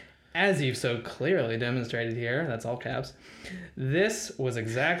 Hyphen. As you've so clearly demonstrated here, that's all caps, this was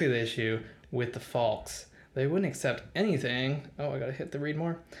exactly the issue with the folks. They wouldn't accept anything. Oh, I gotta hit the read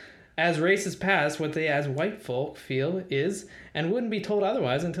more. As races pass, what they as white folk feel is, and wouldn't be told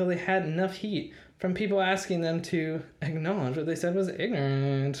otherwise until they had enough heat from people asking them to acknowledge what they said was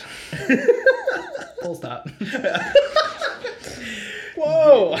ignorant. Full stop.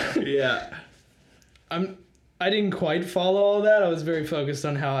 Whoa! Yeah. I didn't quite follow all that. I was very focused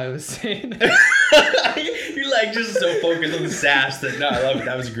on how I was saying it. You're like just so focused on the sass that no, I love it.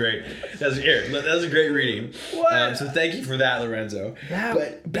 That was great. That was a great reading. What? So thank you for that, Lorenzo. That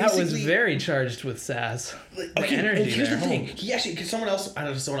was very charged with sass. Okay, energy and here's there. the thing. He actually, because someone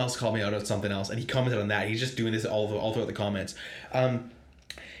else called me out on something else, and he commented on that. He's just doing this all throughout the comments. He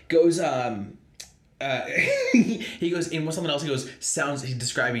goes in someone else. He goes he's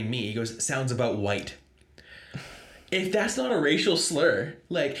describing me. He goes sounds about white. If that's not a racial slur,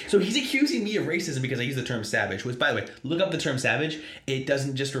 so he's accusing me of racism because I use the term savage, which, by the way, look up the term savage. It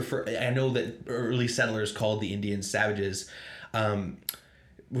doesn't just refer, I know that early settlers called the Indians savages,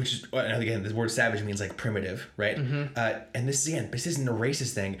 which is, again, the word savage means like primitive, right? Mm-hmm. And this isn't a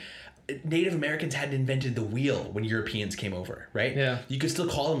racist thing. Native Americans hadn't invented the wheel when Europeans came over, right? Yeah. You could still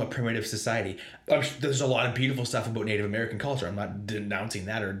call them a primitive society. There's a lot of beautiful stuff about Native American culture. I'm not denouncing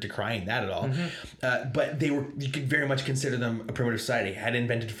that or decrying that at all. Mm-hmm. But you could very much consider them a primitive society. Hadn't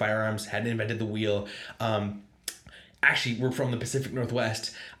invented firearms, hadn't invented the wheel. Actually, we're from the Pacific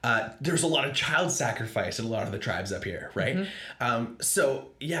Northwest. There's a lot of child sacrifice in a lot of the tribes up here, right? Mm-hmm. So,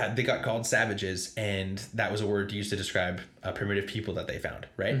 yeah, they got called savages, and that was a word used to describe primitive people that they found,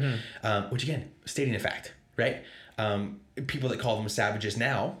 right? Mm-hmm. Which, again, stating a fact, right? People that call them savages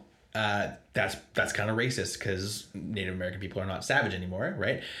now, that's kind of racist because Native American people are not savage anymore,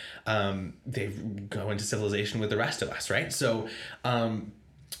 right? They go into civilization with the rest of us, right? So,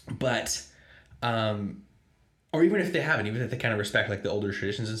 or even if they haven't, even if they kind of respect like the older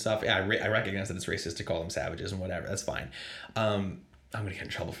traditions and stuff, yeah, I recognize that it's racist to call them savages and whatever. That's fine. I'm gonna get in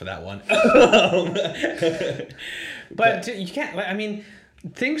trouble for that one. but you can't. I mean,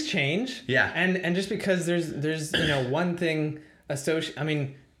 things change. Yeah. And just because there's one thing associated. I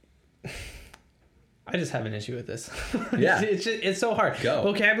mean, I just have an issue with this. Yeah. it's so hard. Go.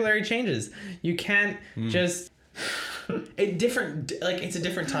 Vocabulary changes. You can't just. It's a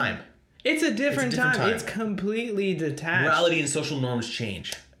different time. It's a different time. It's completely detached. Morality and social norms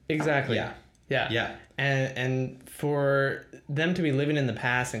change. Exactly. Yeah. And for them to be living in the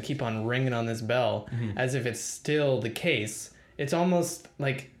past and keep on ringing on this bell as if it's still the case, it's almost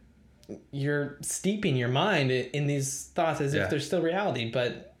like you're steeping your mind in these thoughts as if they're still reality.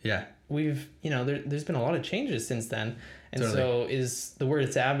 But we've, there's been a lot of changes since then. And so is the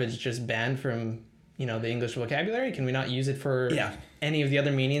word savage just banned from, the English vocabulary? Can we not use it for Yeah. any of the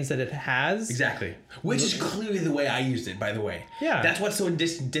other meanings that it has? Exactly. Which is clearly the way I used it, by the way. Yeah. That's what's so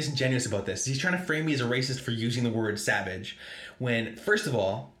disingenuous about this. He's trying to frame me as a racist for using the word savage, when, first of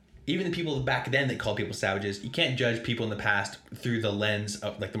all, even the people back then that called people savages, you can't judge people in the past through the lens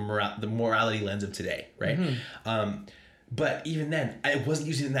of, like, the morality lens of today, right? But even then, I wasn't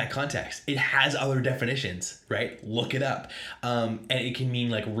using it in that context. It has other definitions, right? Look it up. And it can mean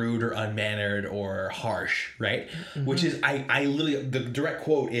like rude or unmannered or harsh, right? Which is, I literally, the direct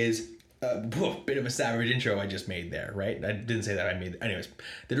quote is, bit of a savage intro I just made there, right? I didn't say that I made, anyways.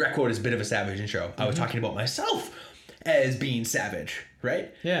 The direct quote is bit of a savage intro. I was talking about myself as being savage,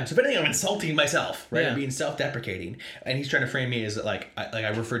 right? Yeah. So if anything, I'm insulting myself, right? Yeah. I'm being self-deprecating. And he's trying to frame me as like I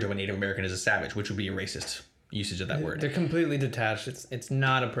refer to a Native American as a savage, which would be a racist usage of that word. They're completely detached. It's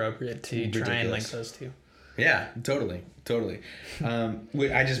not appropriate to try and link those two. Yeah, totally.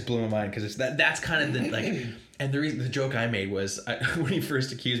 I just blew my mind because that's kind of the like, and the joke I made was when he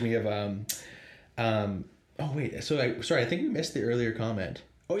first accused me of oh wait, I think we missed the earlier comment.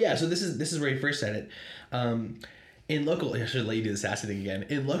 Oh yeah, so this is where he first said it. In local, I should let you do the sassy thing again.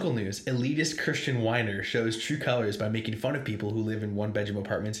 In local news, elitist Christian whiner shows true colors by making fun of people who live in one-bedroom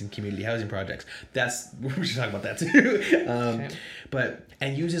apartments and community housing projects. We should talk about that too.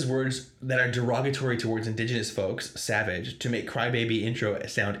 And uses words that are derogatory towards indigenous folks, savage, to make crybaby intro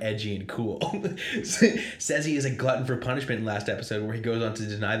sound edgy and cool. Says he is a glutton for punishment in last episode, where he goes on to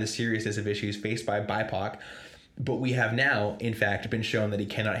deny the seriousness of issues faced by BIPOC. But we have now, in fact, been shown that he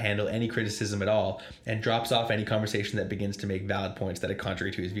cannot handle any criticism at all, and drops off any conversation that begins to make valid points that are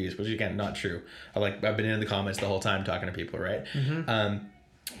contrary to his views, which, again, not true. I've been in the comments the whole time talking to people, right?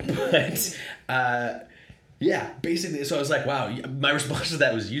 Yeah, basically, so I was like, wow, my response to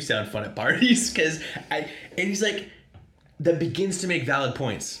that was, you sound fun at parties, and he's like, that begins to make valid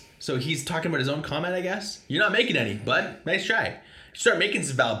points. So he's talking about his own comment, I guess. You're not making any, bud. Nice try. Start making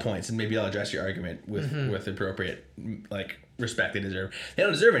some valid points, and maybe I'll address your argument with appropriate, like, respect they deserve. They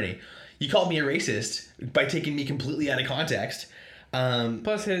don't deserve any. You called me a racist by taking me completely out of context.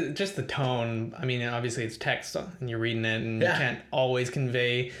 Plus, just the tone. I mean, obviously it's text, and you're reading it, and you can't always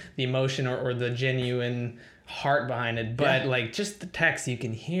convey the emotion or the genuine heart behind it. But like, just the text, you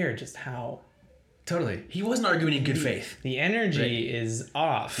can hear just how. Totally. He wasn't arguing in good faith. The energy is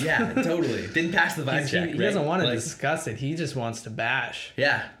off. Yeah, totally. Didn't pass the vibe check. He doesn't want to discuss it. He just wants to bash.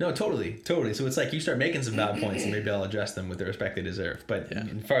 Yeah. No, totally. So it's like, you start making some valid points, and maybe I'll address them with the respect they deserve. But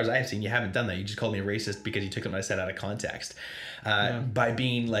as far as I've seen, you haven't done that. You just called me a racist because you took what I said out of context. By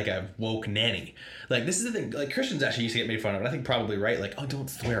being like a woke nanny. Like, this is the thing. Like, Christians actually used to get made fun of, and I think probably right. Like, oh, don't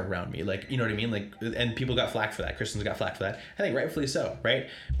swear around me. Like, you know what I mean? Like, and people got flack for that. Christians got flack for that. I think rightfully so, right?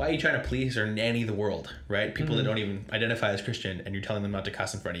 Why are you trying to police or nanny the world, right? People that don't even identify as Christian, and you're telling them not to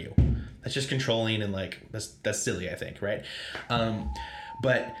cuss in front of you. That's just controlling, and like, that's silly, I think, right?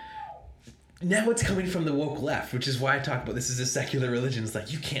 But now it's coming from the woke left, which is why I talk about this as a secular religion. It's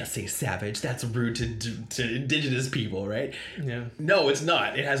like, you can't say savage. That's rude to indigenous people, right? Yeah. No, it's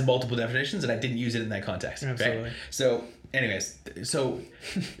not. It has multiple definitions, and I didn't use it in that context. Absolutely. Right? So, anyways,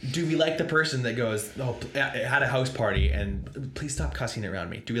 do we like the person that goes, oh, had a house party, and please stop cussing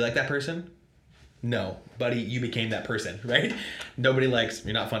around me? Do we like that person? No, buddy, you became that person, right? Nobody likes,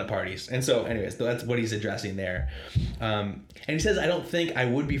 you're not fun at parties. And so, anyways, that's what he's addressing there. And he says, I don't think I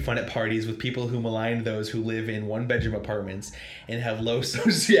would be fun at parties with people who malign those who live in one-bedroom apartments and have low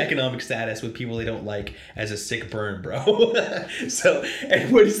socioeconomic status with people they don't like as a sick burn, bro. So,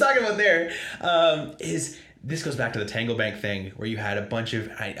 and what he's talking about there is, this goes back to the Tanglebank thing, where you had a bunch of,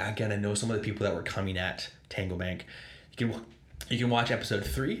 I know some of the people that were coming at Tanglebank. You can watch episode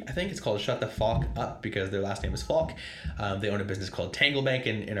 3. I think it's called Shut the Falk Up, because their last name is Falk. They own a business called Tanglebank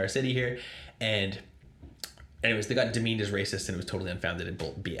in our city here. And anyways, they got demeaned as racist, and it was totally unfounded and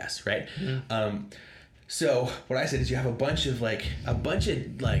BS, right? Mm-hmm. So what I said is, you have a bunch of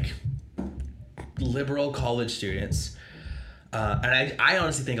liberal college students. And I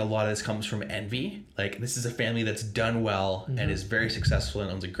honestly think a lot of this comes from envy. Like, this is a family that's done well and is very successful and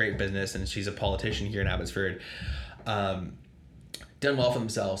owns a great business, and she's a politician here in Abbotsford. Done well for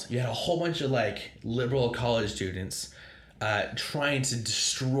themselves. You had a whole bunch of like liberal college students trying to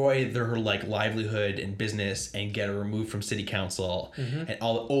destroy their like livelihood and business and get her removed from city council and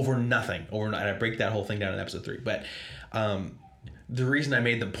all over nothing. And I break that whole thing down in episode 3. But the reason I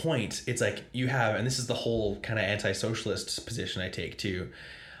made the point, it's like, you have, and this is the whole kind of anti-socialist position I take too,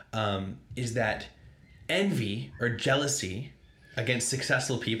 is that envy or jealousy against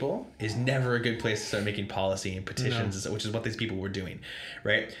successful people is never a good place to start making policy and petitions, which is what these people were doing,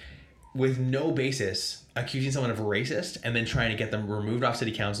 right? with no basis, accusing someone of a racist and then trying to get them removed off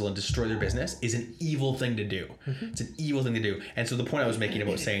city council and destroy their business is an evil thing to do. It's an evil thing to do. And so the point I was making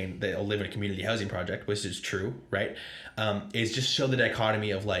about saying that I'll live in a community housing project, which is true, right? Is just show the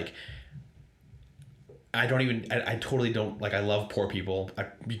dichotomy of like, I totally don't, like, I love poor people.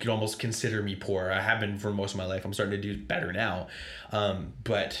 You could almost consider me poor. I have been for most of my life. I'm starting to do better now.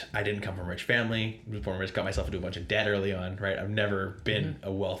 But I didn't come from a rich family. I was born rich, got myself into a bunch of debt early on, right? I've never been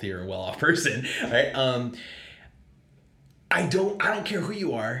a wealthy or well-off person, right? I don't care who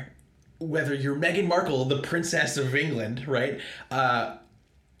you are, whether you're Meghan Markle, the Princess of England, right?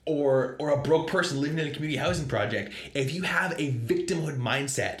 Or a broke person living in a community housing project. If you have a victimhood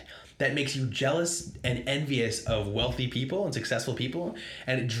mindset that makes you jealous and envious of wealthy people and successful people,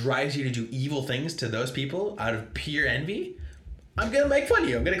 and it drives you to do evil things to those people out of pure envy, I'm going to make fun of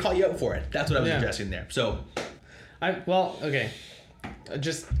you. I'm going to call you out for it. That's what I was addressing there. So, okay.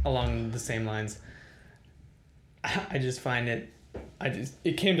 Just along the same lines, I just find it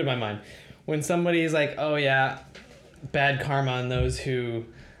came to my mind. When somebody is like, oh yeah, bad karma on those who,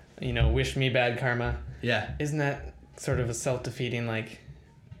 wish me bad karma. Yeah. Isn't that sort of a self-defeating, like,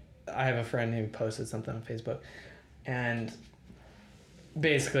 I have a friend who posted something on Facebook, and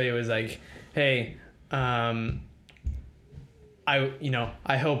basically it was like, hey, I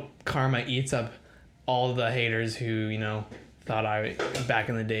hope karma eats up all the haters who, thought I, back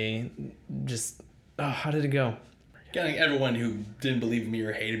in the day, just, how did it go? Getting everyone who didn't believe me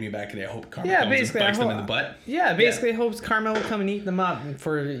or hated me back in the day, I hope karma comes and basically, bites them in the butt. Yeah, basically hopes karma will come and eat them up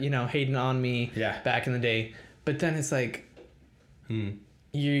for, hating on me back in the day. But then it's like,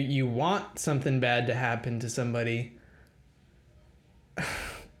 you want something bad to happen to somebody,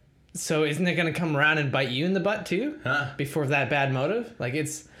 so isn't it going to come around and bite you in the butt too? Before that bad motive? Like,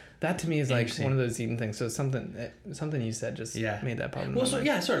 that to me is like one of those Eden things. So something you said just made that problem. Well, sort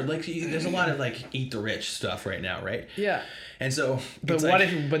of like there's a lot of like eat the rich stuff right now, right? Yeah. And so, but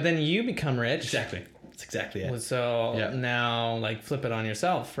but then you become rich? Exactly. That's exactly it. So now, like, flip it on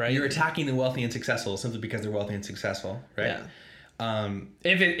yourself, right? You're attacking the wealthy and successful simply because they're wealthy and successful, right? Yeah.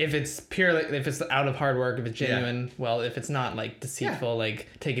 If it's purely, if it's out of hard work, if it's genuine, well, if it's not like deceitful, like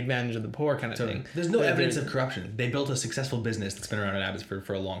take advantage of the poor kind of thing. There's no evidence of corruption. They built a successful business that's been around in Abbotsford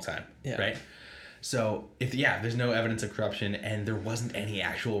for a long time, right? So there's no evidence of corruption and there wasn't any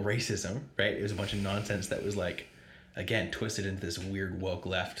actual racism, right? It was a bunch of nonsense that was like, again, twisted into this weird woke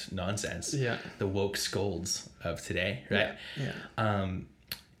left nonsense. Yeah. The woke scolds of today, right?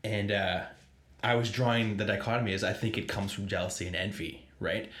 And I was drawing the dichotomy as I think it comes from jealousy and envy,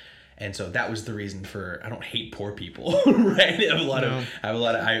 right? And so that was the reason for, I don't hate poor people, right? I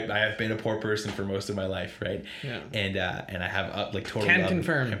have been a poor person for most of my life, right? Yeah. And I have like total can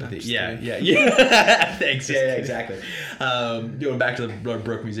confirm empathy. Yeah. Thanks. Exactly. Going back to the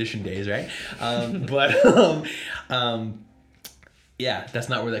broke musician days, right? That's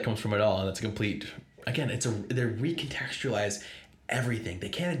not where that comes from at all. And that's a complete, again, they recontextualize everything. They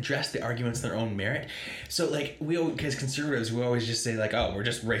can't address the arguments on their own merit. So like as conservatives, we always just say like, oh, we're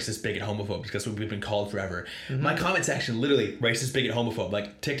just racist, bigot, homophobe because we've been called forever. Mm-hmm. My comment section, literally racist, bigot, homophobe,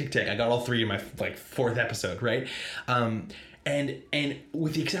 like tick, tick, tick. I got all three in my like fourth episode, right? And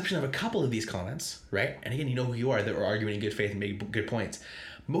with the exception of a couple of these comments, right? And again, you know who you are that were arguing in good faith and making good points.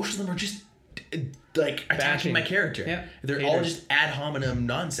 Most of them are just like attacking my character. Yeah. They're all just ad hominem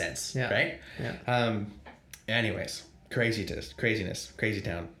nonsense, right? Yeah. Anyways. Craziness, crazy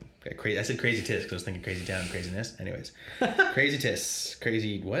town. I said crazy tis because I was thinking crazy town and craziness. Anyways, crazy tis,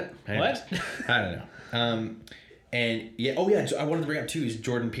 crazy what? Anyways, what? I don't know. So I wanted to bring up too is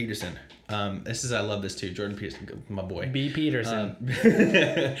Jordan Peterson. I love this too. Jordan Peterson, my boy. B. Peterson.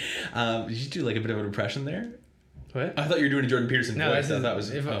 Did you do like a bit of an impression there? What? I thought you were doing a Jordan Peterson voice.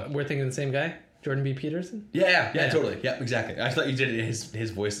 We're thinking the same guy. Jordan B. Peterson? Yeah, totally. Yeah, exactly. I thought you did it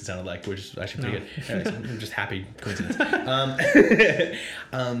his voice it sounded like, which is actually pretty good. Anyways, I'm just happy coincidence.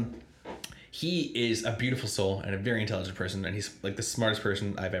 He is a beautiful soul and a very intelligent person, and he's like the smartest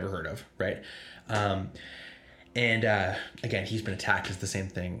person I've ever heard of, right? Again, he's been attacked as the same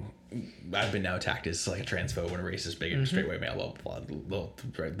thing. I've been now attacked as like a transphobe and a racist, bigot, mm-hmm. straight white male, blah, blah, blah,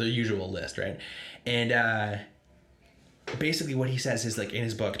 the usual list, right? And basically what he says is like in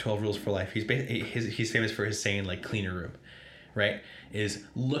his book 12 Rules for Life, he's famous for his saying like clean your room, right? Is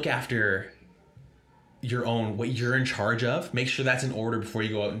look after your own, what you're in charge of, make sure that's in order before you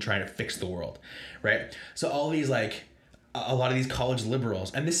go out and try to fix the world, right? So all these like a lot of these college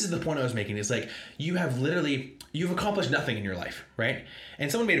liberals, and this is the point I was making, is like you've accomplished nothing in your life, right? And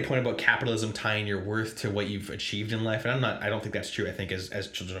someone made a point about capitalism tying your worth to what you've achieved in life, and I don't think that's true. I think as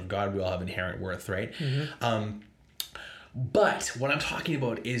children of God we all have inherent worth, right? Mm-hmm. But what I'm talking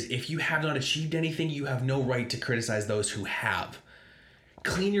about is if you have not achieved anything, you have no right to criticize those who have.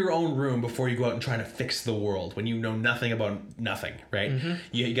 Clean your own room before you go out and try to fix the world when you know nothing about nothing, right?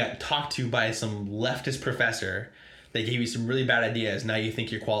 You got talked to by some leftist professor. They gave you some really bad ideas. Now you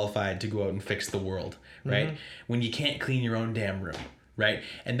think you're qualified to go out and fix the world, right? When you can't clean your own damn room, right?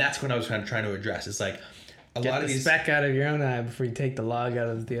 And that's what I was trying to address. It's like a lot of these... speck out of your own eye before you take the log out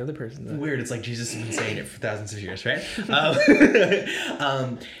of the other person's eye. Weird. It's like Jesus has been saying it for thousands of years, right?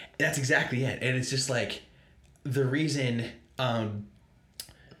 That's exactly it. And it's just like the reason...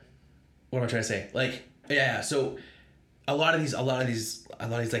 what am I trying to say? Like, yeah. So a lot of these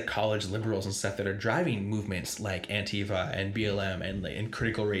like college liberals and stuff that are driving movements like Antifa and BLM and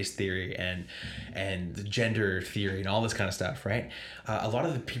critical race theory and gender theory and all this kind of stuff, right? A lot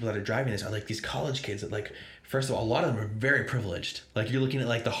of the people that are driving this are like these college kids that, like, first of all, a lot of them are very privileged. Like, you're looking at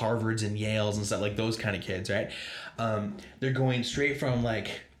like the Harvards and Yales and stuff, like those kind of kids, right? They're going straight from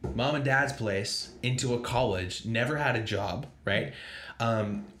like mom and dad's place into a college, never had a job, right?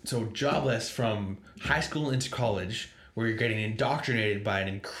 So jobless from high school into college, where you're getting indoctrinated by an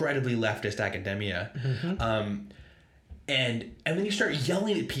incredibly leftist academia. And then you start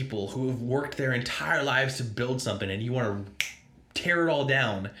yelling at people who have worked their entire lives to build something, and you want to tear it all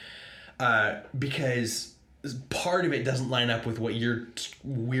down because part of it doesn't line up with what your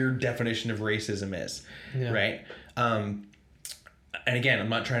weird definition of racism is, right? And again, I'm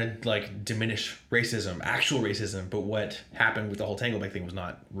not trying to like diminish racism, actual racism, but what happened with the whole Tanglebank thing was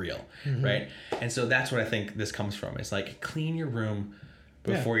not real, right? And so that's what I think this comes from. It's like, clean your room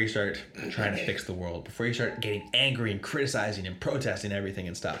before you start trying to fix the world, before you start getting angry and criticizing and protesting everything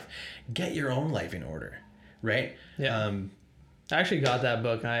and stuff. Get your own life in order, right? Yeah. I actually got that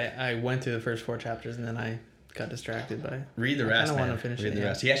book. I went through the first 4 chapters and then I got distracted by it. Read the rest, man. Want to finish Read the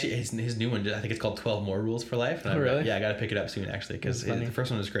rest. He actually, his new one, I think it's called 12 More Rules for Life. Oh, really? Yeah, I got to pick it up soon, actually, because the first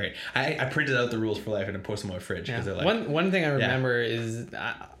one was great. I printed out the rules for life and I posted them on my fridge. They're like, one thing I remember is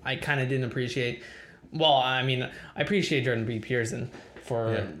I kind of didn't appreciate... Well, I mean, I appreciate Jordan B. Peterson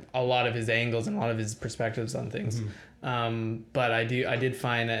for a lot of his angles and a lot of his perspectives on things. But I did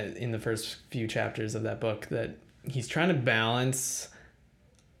find that in the first few chapters of that book that he's trying to balance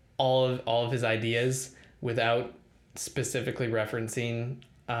all of his ideas without specifically referencing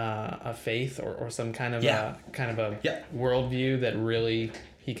a faith or some kind of a worldview that really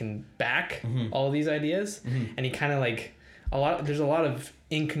he can back all of these ideas. And he kind of like there's a lot of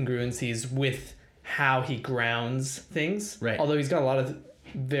incongruencies with how he grounds things, right? Although he's got a lot of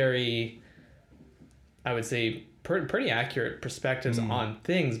very, I would say, pretty accurate perspectives on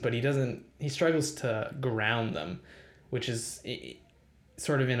things, but he struggles to ground them, which is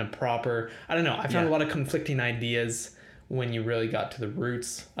sort of in a proper, I don't know, I found a lot of conflicting ideas when you really got to the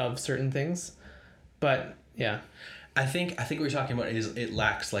roots of certain things. But yeah, I think what you're talking about is it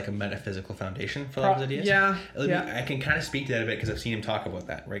lacks like a metaphysical foundation for those ideas. I can kind of speak to that a bit because I've seen him talk about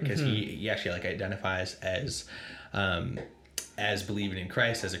that, right? Because he actually like identifies as believing in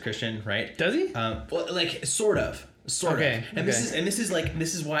Christ, as a Christian, right? Does he? Well, like sort of. And this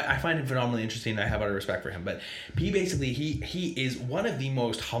is why I find him phenomenally interesting, and I have a lot of respect for him. But he basically he is one of the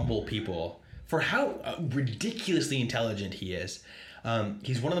most humble people for how ridiculously intelligent he is.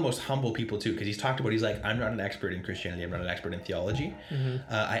 He's one of the most humble people too, because he's like, I'm not an expert in Christianity, I'm not an expert in theology.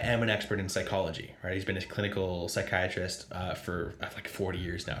 I am an expert in psychology, right? He's been a clinical psychiatrist for like 40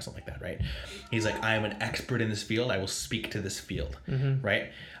 years now, something like that, right? He's like, I am an expert in this field, I will speak to this field, right?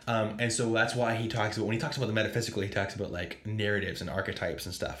 And so that's why he talks about, when he talks about the metaphysical, he talks about like narratives and archetypes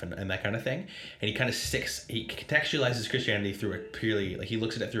and stuff and that kind of thing. And he contextualizes Christianity through a purely, like he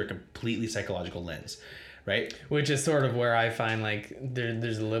looks at it through a completely psychological lens, right? Which is sort of where I find like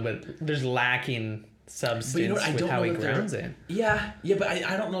there's lacking substance with how he grounds it. Yeah, but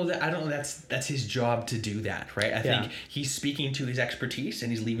I don't know that's his job to do that, right? I think he's speaking to his expertise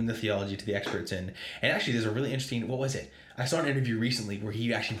and he's leaving the theology to the experts. And actually, there's a really interesting, what was it? I saw an interview recently where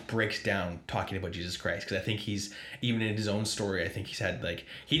he actually breaks down talking about Jesus Christ, because I think he's, even in his own story, I think he's had like,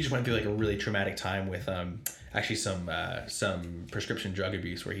 he just went through like a really traumatic time with actually some prescription drug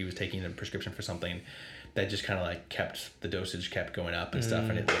abuse, where he was taking a prescription for something that just kind of like the dosage kept going up and stuff,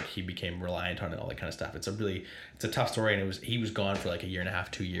 and it, like, he became reliant on it, all that kind of stuff. It's a tough story, and he was gone for like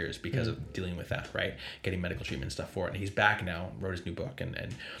 1.5 2 years because of dealing with that, right? Getting medical treatment and stuff for it. And he's back now, wrote his new book,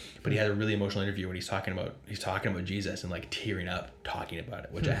 but he had a really emotional interview when he's talking about Jesus and like tearing up talking about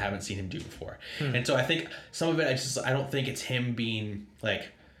it, which I haven't seen him do before. And so I think some of it, I don't think it's him being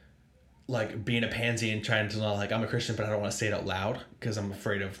like being a pansy and trying to, like, I'm a Christian, but I don't want to say it out loud because I'm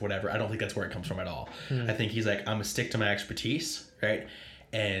afraid of whatever. I don't think that's where it comes from at all. I think he's like, I'm gonna stick to my expertise, right?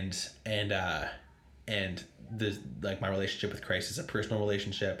 And and the like my relationship with Christ is a personal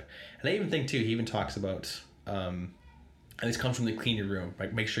relationship. And I even think too, he even talks about and this comes from the clean your room.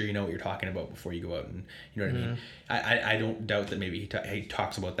 Like, make sure you know what you're talking about before you go out, and you know what I mean. I don't doubt that maybe he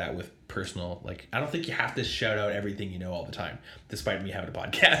talks about that with personal. Like, I don't think you have to shout out everything you know all the time, despite me having a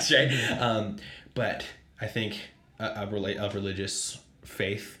podcast, right? But I think a religious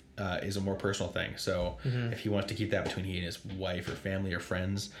faith is a more personal thing. So if he wants to keep that between he and his wife or family or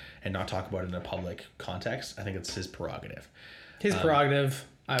friends and not talk about it in a public context, I think it's his prerogative. His prerogative.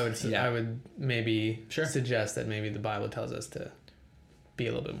 I would maybe suggest that maybe the Bible tells us to be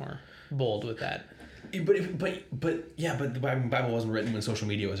a little bit more bold with that. But the Bible wasn't written when social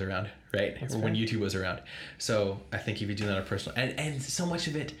media was around, right? That's or when YouTube was around. So I think if you do that on a personal, and so much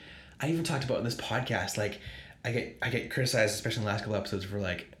of it, I even talked about in this podcast. Like, I get criticized, especially in the last couple episodes, for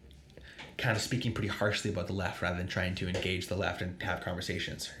like kind of speaking pretty harshly about the left rather than trying to engage the left and have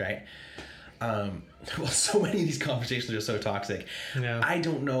conversations, right? Well, so many of these conversations are so toxic. Yeah. I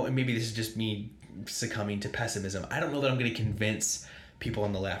don't know, and maybe this is just me succumbing to pessimism. I don't know that I'm going to convince people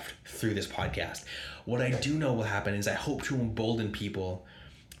on the left through this podcast. What I do know will happen is I hope to embolden people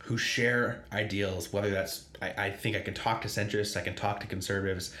who share ideals, whether that's, I think I can talk to centrists, I can talk to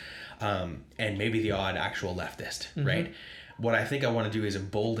conservatives, and maybe the odd actual leftist, right? What I think I want to do is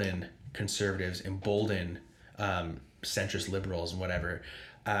embolden conservatives, embolden centrist liberals and whatever,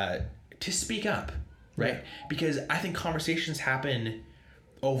 to speak up, right? Yeah. Because I think conversations happen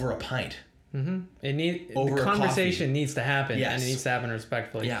over a pint. The conversation needs to happen, and it needs to happen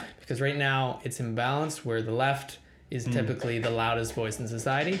respectfully. Yeah. Because right now it's imbalanced, where the left is typically the loudest voice in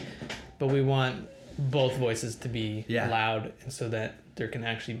society, but we want both voices to be loud, and so that there can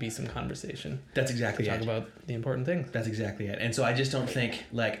actually be some conversation. That's exactly to talk about the important things. That's exactly it. And so I just don't think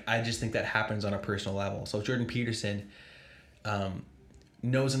I just think that happens on a personal level. So Jordan Peterson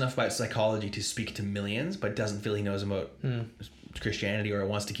knows enough about psychology to speak to millions, but doesn't feel he knows about Christianity, or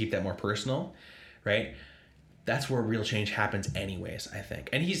wants to keep that more personal, right? That's where real change happens anyways, I think.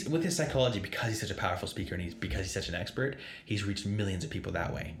 And he's, with his psychology, because he's such a powerful speaker and because he's such an expert, he's reached millions of people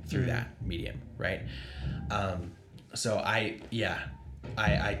that way through that medium, right? So I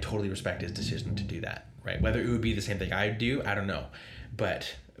totally respect his decision to do that, right? Whether it would be the same thing I do, I don't know.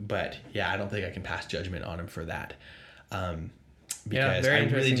 But yeah, I don't think I can pass judgment on him for that. Because I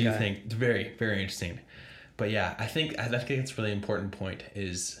really do think it's very, very interesting. But yeah, I think it's a really important point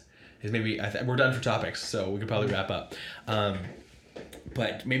is maybe we're done for topics, so we could probably wrap up.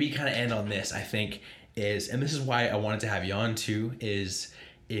 But maybe kind of end on this, I think, and this is why I wanted to have you on too, is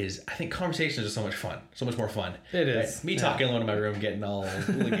I think conversations are so much fun, so much more fun. It is. Right? Me talking alone in my room, getting all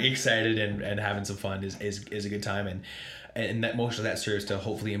like, excited and having some fun is a good time, and that most of that serves to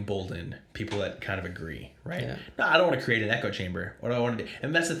hopefully embolden people that kind of agree, right? Yeah. No, I don't want to create an echo chamber. What do I want to do?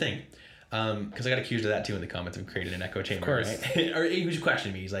 And that's the thing. Because I got accused of that too in the comments of creating an echo chamber, right? Or he was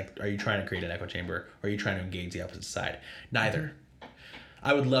questioning me. He's like, are you trying to create an echo chamber, or are you trying to engage the opposite side? Neither.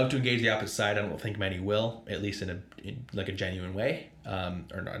 I would love to engage the opposite side. I don't think many will, at least in like a genuine way,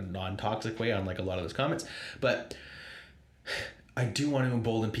 or a non-toxic way, unlike a lot of those comments. But I do want to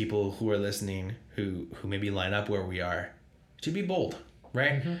embolden people who are listening, who maybe line up where we are, to be bold,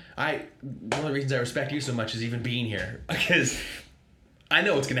 right? One of the reasons I respect you so much is even being here, because I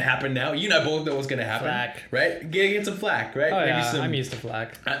know what's going to happen now. You and I both know what's going to happen. Flack. Right? Get some flack, right? Oh, maybe I'm used to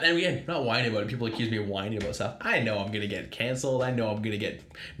flack. And again, not whining about it. People accuse me of whining about stuff. I know I'm going to get canceled. I know I'm going to get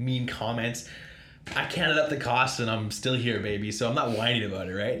mean comments. I counted up the costs and I'm still here, baby. So I'm not whining about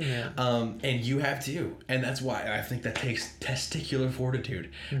it, right? Yeah. And you have too. And that's why I think that takes testicular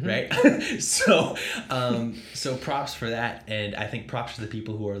fortitude, right? So props for that. And I think props to the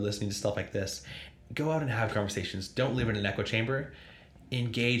people who are listening to stuff like this. Go out and have conversations. Don't live in an echo chamber.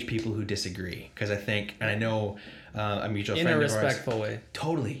 Engage people who disagree, because I think, and I know a mutual friend of ours. In a respectful way.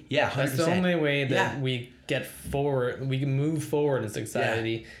 Totally. Yeah, 100%. That's the only way that we get forward, we can move forward in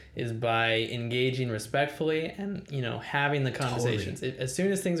society, is by engaging respectfully and, having the conversations. Totally. As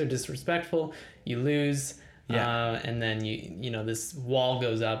soon as things are disrespectful, you lose, and then this wall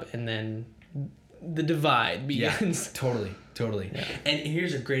goes up, and then the divide begins. Yeah, totally. Yeah. And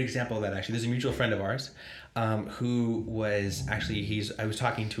here's a great example of that, actually. There's a mutual friend of ours who was actually, I was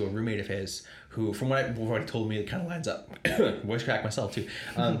talking to a roommate of his who, from what he told me, it kind of lines up, voice crack myself too,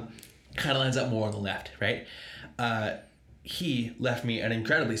 kind of lines up more on the left, right? He left me an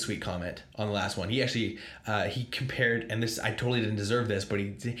incredibly sweet comment on the last one. He actually, he compared, and this, I totally didn't deserve this, but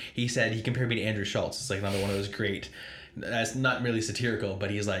he said he compared me to Andrew Schultz. It's like another one of those great, that's not really satirical, but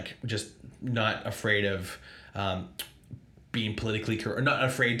he's like just not afraid of being politically correct, or not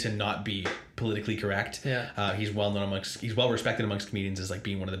afraid to not be politically correct. Yeah. He's well respected amongst comedians as like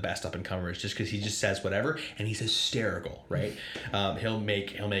being one of the best up and comers, just because he just says whatever, and he's hysterical, right? He'll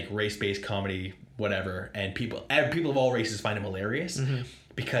make race based comedy, whatever, and people of all races find him hilarious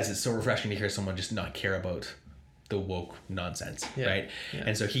because it's so refreshing to hear someone just not care about the woke nonsense, right? Yeah.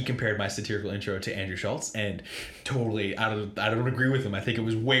 And so he compared my satirical intro to Andrew Schultz, and totally, I don't agree with him. I think it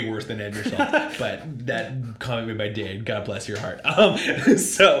was way worse than Andrew Schultz, but that comment made my day. God bless your heart. But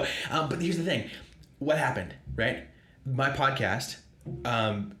here's the thing: what happened, right? My podcast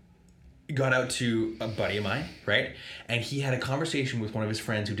got out to a buddy of mine, right? And he had a conversation with one of his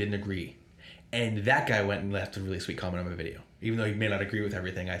friends who didn't agree, and that guy went and left a really sweet comment on my video, even though he may not agree with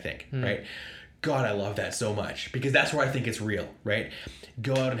everything I think, right? God, I love that so much, because that's where I think it's real, right?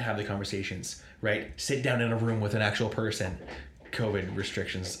 Go out and have the conversations, right? Sit down in a room with an actual person. COVID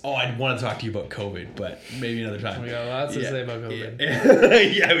restrictions. Oh, I'd want to talk to you about COVID, but maybe another time. We got lots to say about COVID.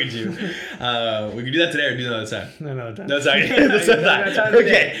 Yeah, we do. We can do that today or do that another time. Another time. No, sorry. That's not time.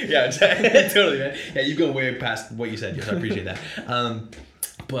 Okay. Yeah, totally, man. Yeah, you've gone way past what you said. Yes, I appreciate that.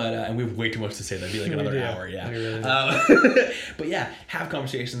 But and we have way too much to say. That'd be like another hour. Yeah. Really but yeah, have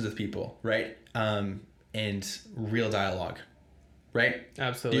conversations with people, right? And real dialogue, right?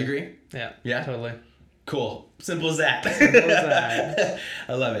 Absolutely. Do you agree? Yeah. Yeah. Totally. Cool. Simple as that.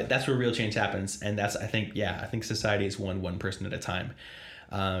 I love it. That's where real change happens, and that's I think society is one person at a time.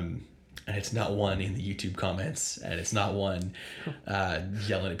 And it's not one in the YouTube comments, and it's not one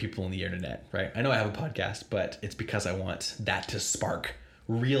yelling at people on the internet, right? I know I have a podcast, but it's because I want that to spark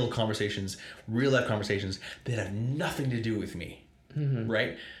real conversations, real life conversations that have nothing to do with me,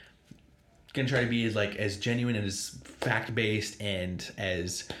 right? Gonna try to be as genuine and as fact-based and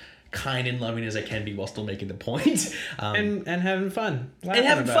as kind and loving as I can be while still making the point. And having fun. And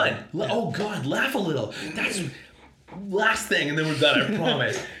having fun. Yeah. Oh God, laugh a little. That's last thing, and then we're done, I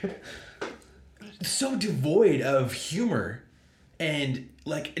promise. So devoid of humor and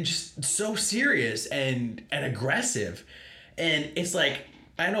just so serious and aggressive. And it's like,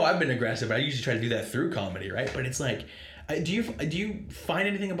 I know I've been aggressive, but I usually try to do that through comedy, right? But it's like, do you find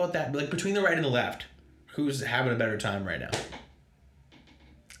anything about that? Like between the right and the left, who's having a better time right now?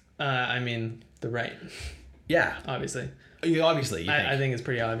 I mean, the right. Yeah. Obviously. Obviously, you think. I think it's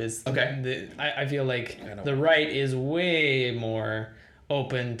pretty obvious. Okay. I feel like the right is way more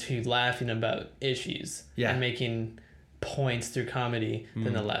open to laughing about issues and making points through comedy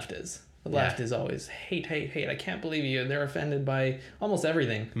than the left is. The left is always hate. I can't believe you. They're offended by almost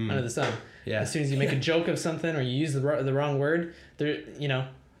everything under the sun. Yeah. As soon as you make a joke of something or you use the wrong word, they're,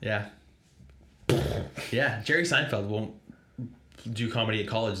 Yeah. Yeah. Jerry Seinfeld won't do comedy at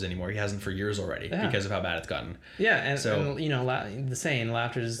colleges anymore. He hasn't for years already because of how bad it's gotten. Yeah, and the saying,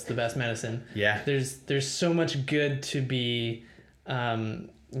 laughter is the best medicine. Yeah. There's so much good to be, brought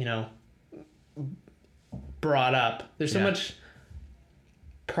up. There's so much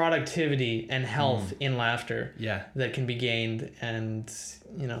productivity and health in laughter that can be gained, and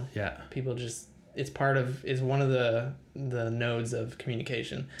people just it's one of the nodes of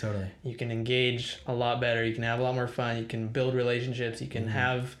communication. Totally. You can engage a lot better, you can have a lot more fun, you can build relationships, you can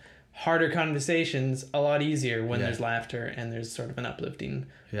have harder conversations a lot easier when there's laughter and there's sort of an uplifting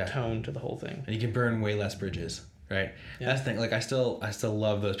tone to the whole thing. And you can burn way less bridges, right? That's the thing. Like I still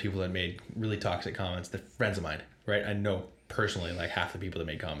love those people that made really toxic comments. They're friends of mine, right? I know personally like half the people that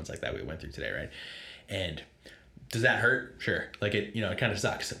made comments like that we went through today, right? And does that hurt? Sure. Like it kind of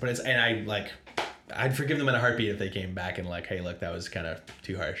sucks. But I'd forgive them in a heartbeat if they came back and like, hey, look, that was kind of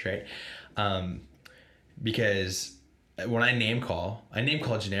too harsh, right? Because when I name call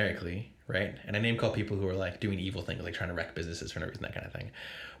generically, right? And I name call people who are like doing evil things, like trying to wreck businesses for no reason, that kind of thing.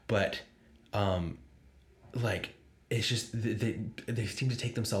 But it's just they seem to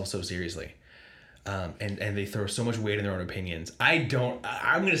take themselves so seriously. And they throw so much weight in their own opinions. I'm going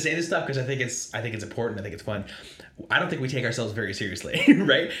to say this stuff because I think it's important. I think it's fun. I don't think we take ourselves very seriously,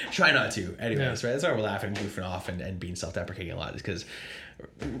 right? Try not to. Anyways, right? That's why we're laughing, goofing off, and being self-deprecating a lot. Is because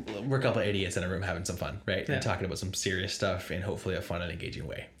we're a couple of idiots in a room having some fun, right? And talking about some serious stuff in hopefully a fun and engaging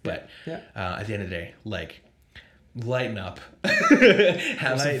way. But at the end of the day, lighten up,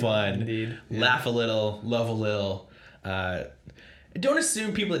 have some fun, laugh a little, love a little. Don't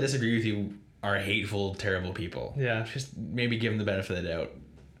assume people that disagree with you are hateful, terrible people. Yeah. Just maybe give them the benefit of the doubt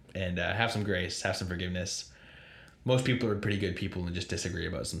and have some grace, have some forgiveness. Most people are pretty good people and just disagree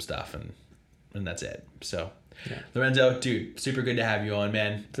about some stuff, and that's it. So, Lorenzo, dude, super good to have you on,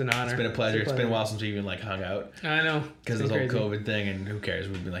 man. It's an honor. It's been a pleasure. It's been a while since we even hung out. I know. Because of this whole COVID thing, and who cares?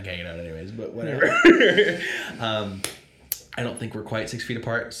 We've been hanging out anyways, but whatever. I don't think we're quite 6 feet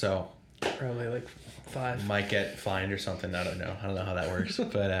apart, so probably 5. might get fined or something. I don't know how that works.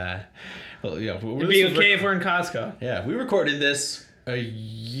 But well, yeah, It'd be okay if we're in Costco. Yeah, we recorded this a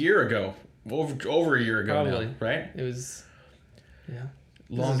year ago, over a year ago Probably. now, right? It was, yeah.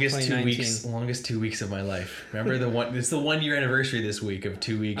 Longest 2 weeks. 2019. Longest 2 weeks of my life. Remember the one? It's the 1 year anniversary this week of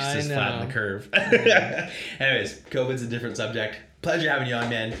 2 weeks I just know. flatten the curve. Anyways, COVID's a different subject. Pleasure having you on,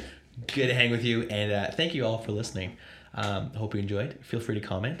 man. Good to hang with you, and thank you all for listening. Hope you enjoyed. Feel free to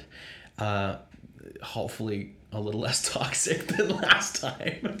comment. Hopefully a little less toxic than last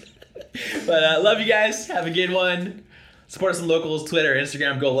time. But love you guys. Have a good one. Support us on locals, Twitter,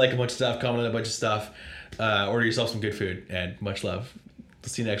 Instagram. Go like a bunch of stuff, comment on a bunch of stuff. Order yourself some good food, and much love. We'll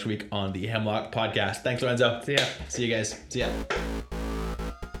see you next week on the Hemlock Podcast. Thanks, Lorenzo. See ya. See you guys. See ya.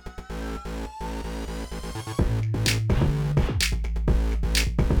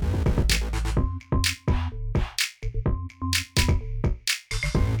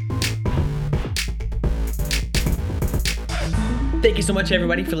 Thank you so much,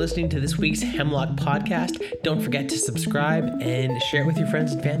 everybody, for listening to this week's Hemlock Podcast. Don't forget to subscribe and share it with your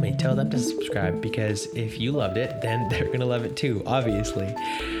friends and family. Tell them to subscribe, because if you loved it, then they're going to love it too, obviously.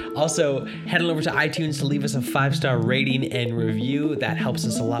 Also, head on over to iTunes to leave us a 5-star rating and review. That helps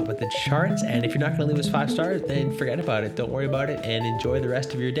us a lot with the charts. And if you're not going to leave us 5 stars, then forget about it. Don't worry about it and enjoy the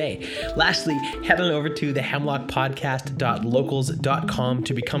rest of your day. Lastly, head on over to the hemlockpodcast.locals.com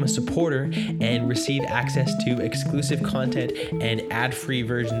to become a supporter and receive access to exclusive content and ad-free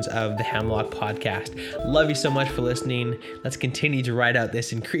versions of the Hemlock Podcast. Love you so much for listening. Let's continue to ride out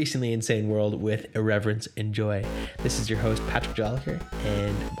this increasingly insane world with irreverence and joy. This is your host, Patrick Jolliker,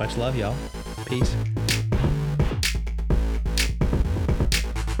 and much love, y'all. Peace.